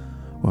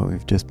what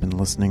we've just been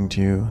listening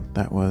to.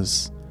 That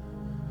was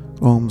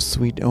Om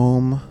Sweet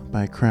Om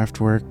by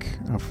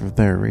Kraftwerk off of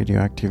their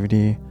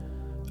Radioactivity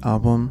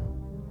album.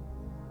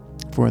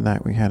 Before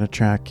that, we had a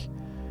track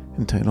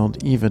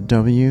entitled Eva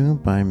W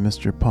by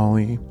Mr.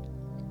 Polly.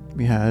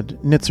 We had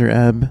Nitzer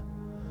Ebb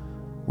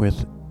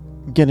with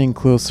Getting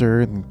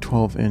Closer, the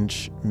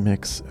 12-inch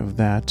mix of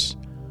that.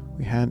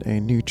 We had a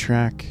new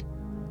track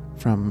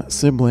from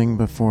Sibling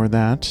before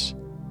that,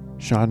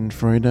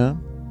 Schadenfreude.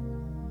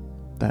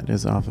 That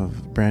is off of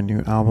a brand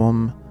new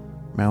album,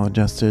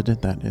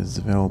 Maladjusted, that is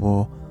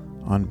available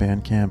on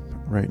Bandcamp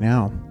right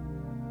now.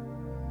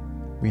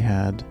 We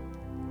had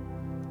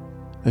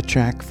a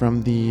track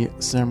from the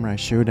Samurai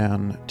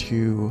Showdown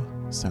 2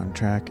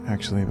 soundtrack,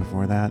 actually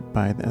before that,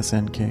 by the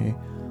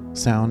SNK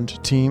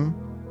Sound team.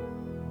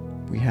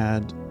 We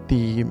had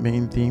the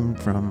main theme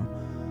from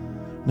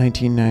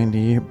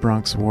 1990,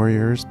 Bronx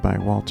Warriors by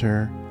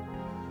Walter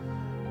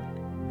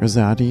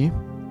Rosati.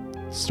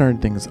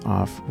 Started things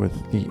off with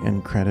the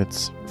end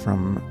credits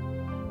from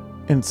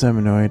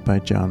Inseminoid by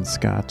John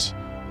Scott.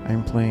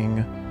 I'm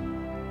playing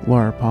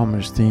Laura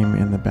Palmer's theme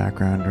in the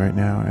background right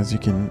now. As you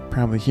can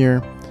probably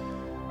hear,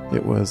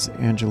 it was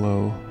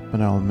Angelo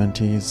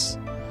Badalamenti's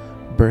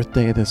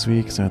birthday this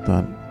week, so I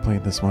thought I'd play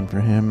this one for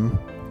him.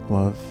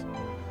 Love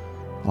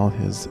all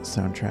his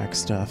soundtrack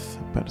stuff,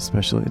 but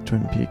especially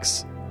Twin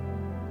Peaks.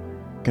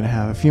 Gonna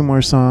have a few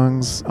more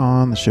songs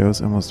on. The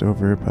show's almost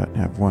over, but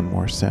have one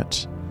more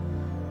set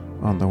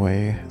on the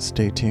way.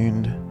 Stay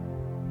tuned.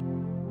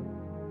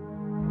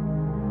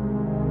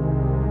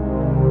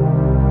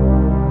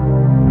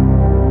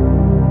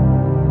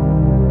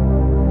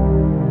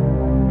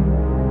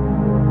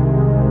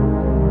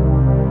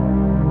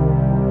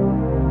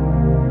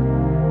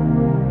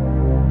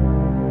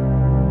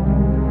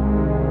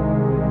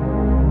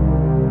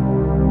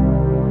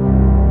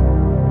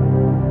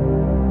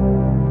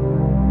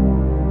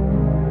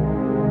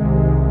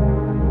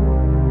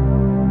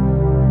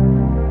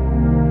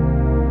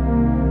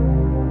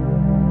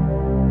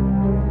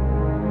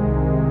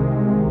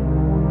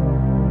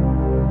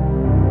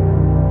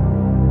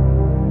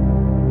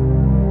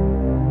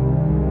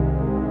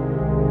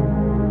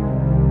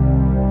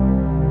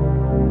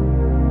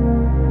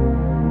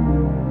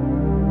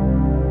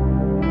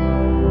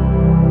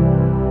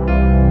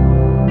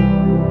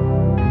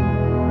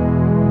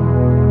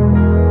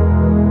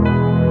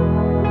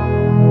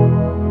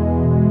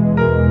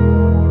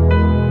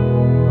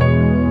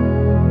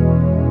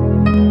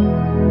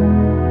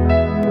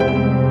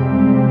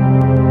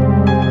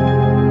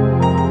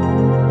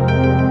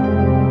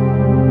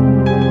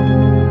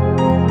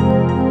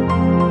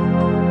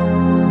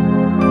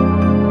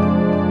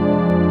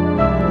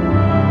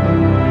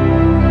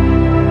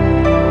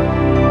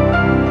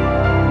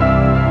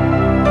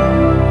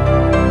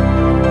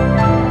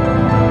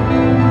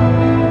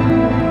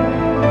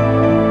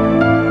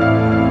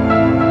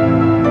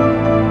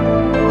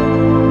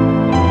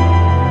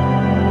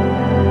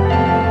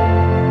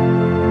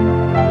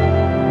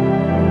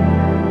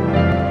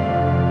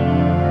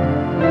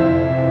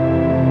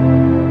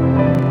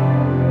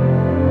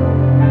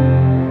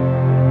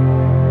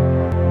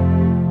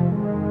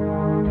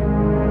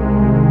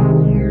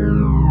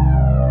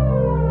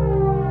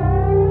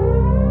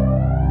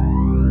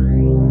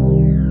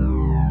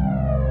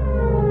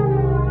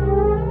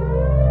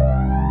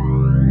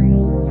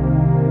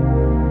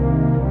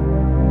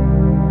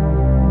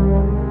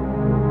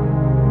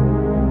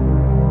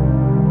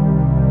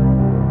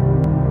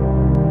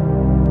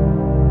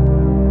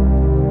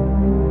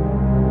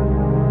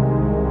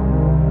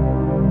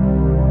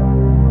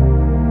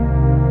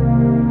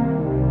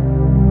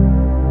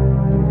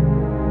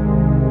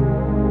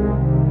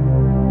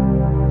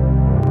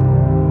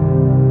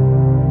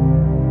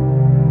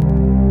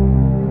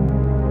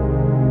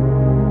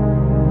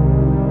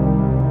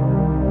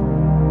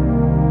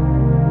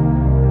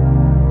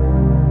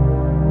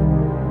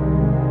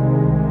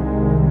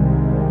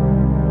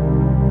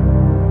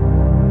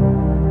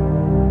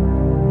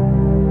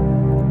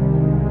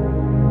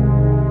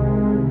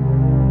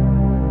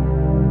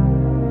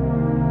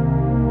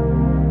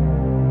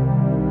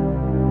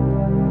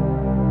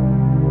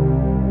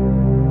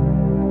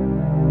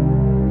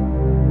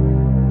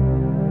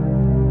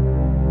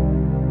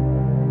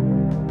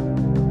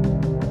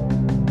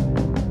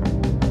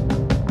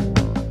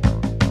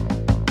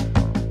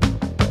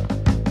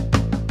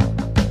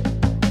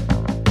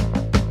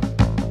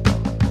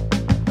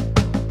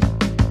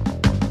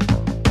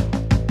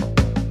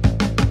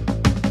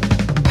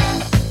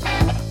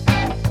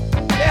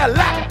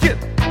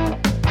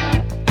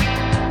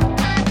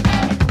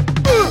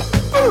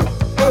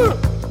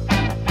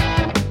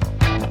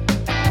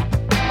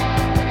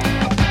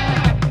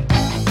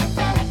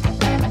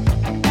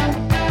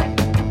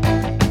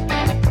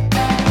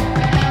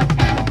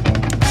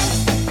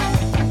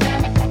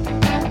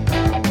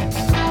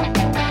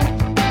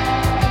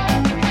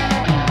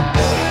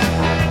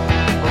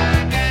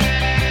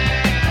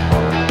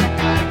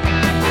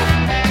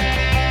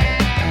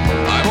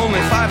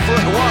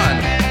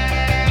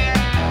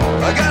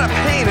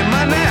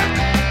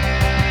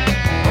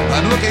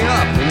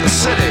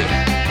 city.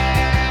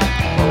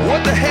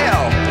 What the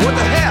hell? What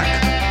the heck?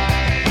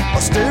 I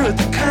stare at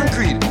the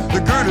concrete, the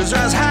girders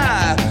rise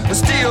high, the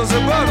steel's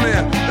above me,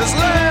 there's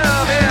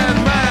love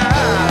in my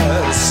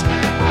eyes.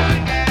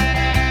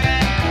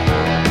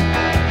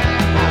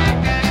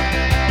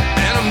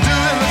 And I'm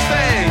doing the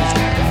things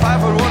a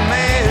 5'1"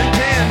 man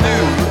can do.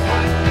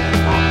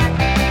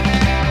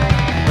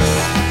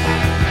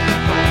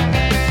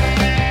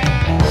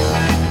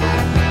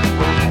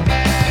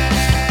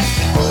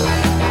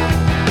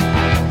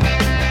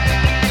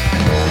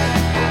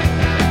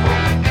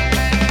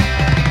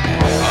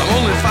 I'm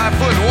only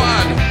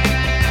 5'1".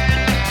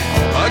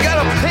 I got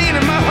a pain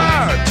in my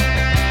heart.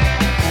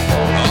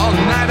 All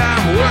night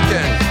I'm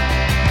working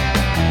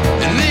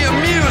in the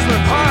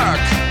amusement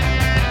park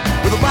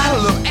with a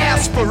bottle of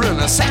aspirin,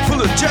 a sack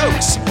full of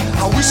jokes.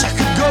 I wish I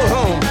could go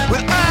home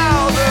with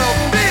all the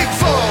big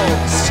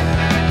folks.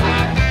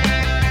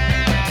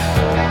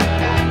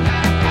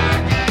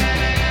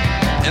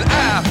 And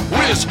I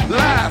wish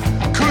life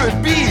could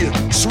be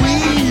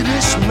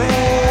Swedish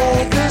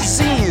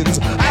magazines.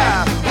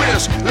 I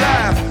wish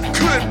life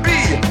could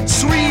be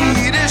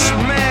Swedish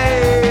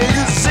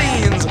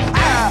magazines.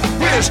 I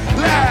wish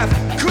life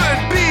could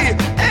be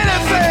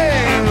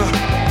anything.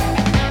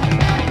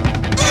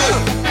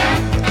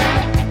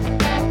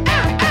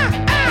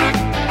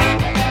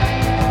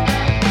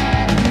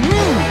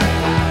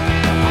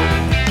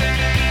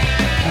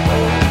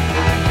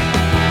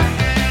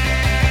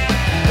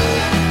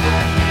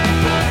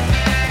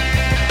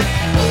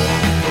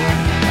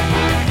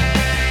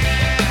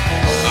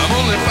 I'm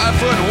only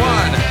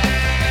 5'1",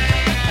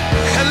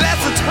 and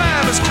that's the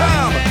time has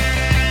come.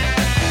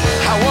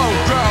 I won't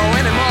grow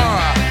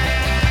anymore,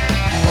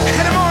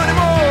 anymore.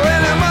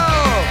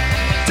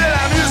 Till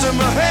I'm using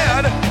my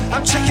head,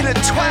 I'm checking it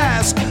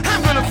twice.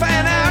 I'm gonna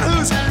find out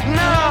who's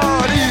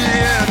naughty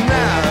and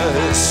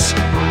nice.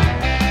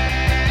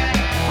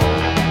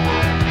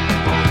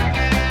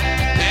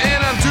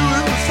 And I'm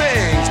doing the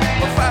things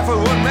a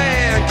 5'1"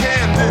 man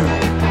can do.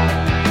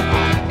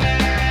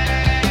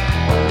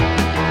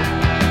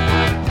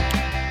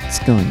 It's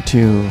going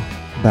to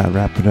about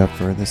wrap it up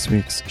for this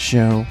week's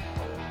show.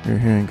 You're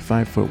hearing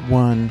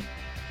 5'1"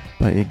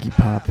 by Iggy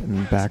Pop in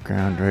the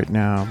background right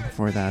now.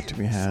 Before that,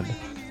 we had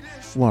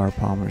Laura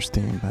Palmer's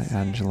theme by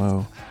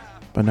Angelo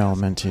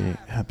Badalamenti.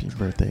 Happy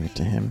birthday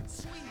to him.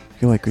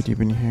 If you like what you've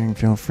been hearing,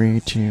 feel free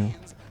to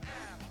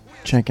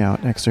check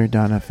out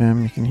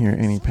X-Ray.fm. You can hear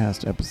any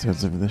past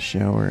episodes of this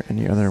show or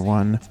any other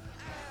one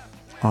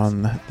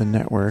on the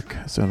network,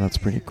 so that's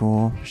pretty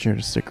cool. Be sure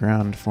to stick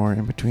around for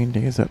In Between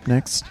Days up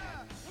next.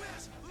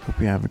 Hope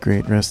you have a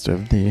great rest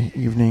of the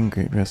evening,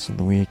 great rest of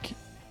the week,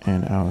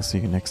 and I will see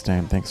you next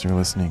time. Thanks for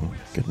listening.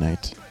 Good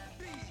night.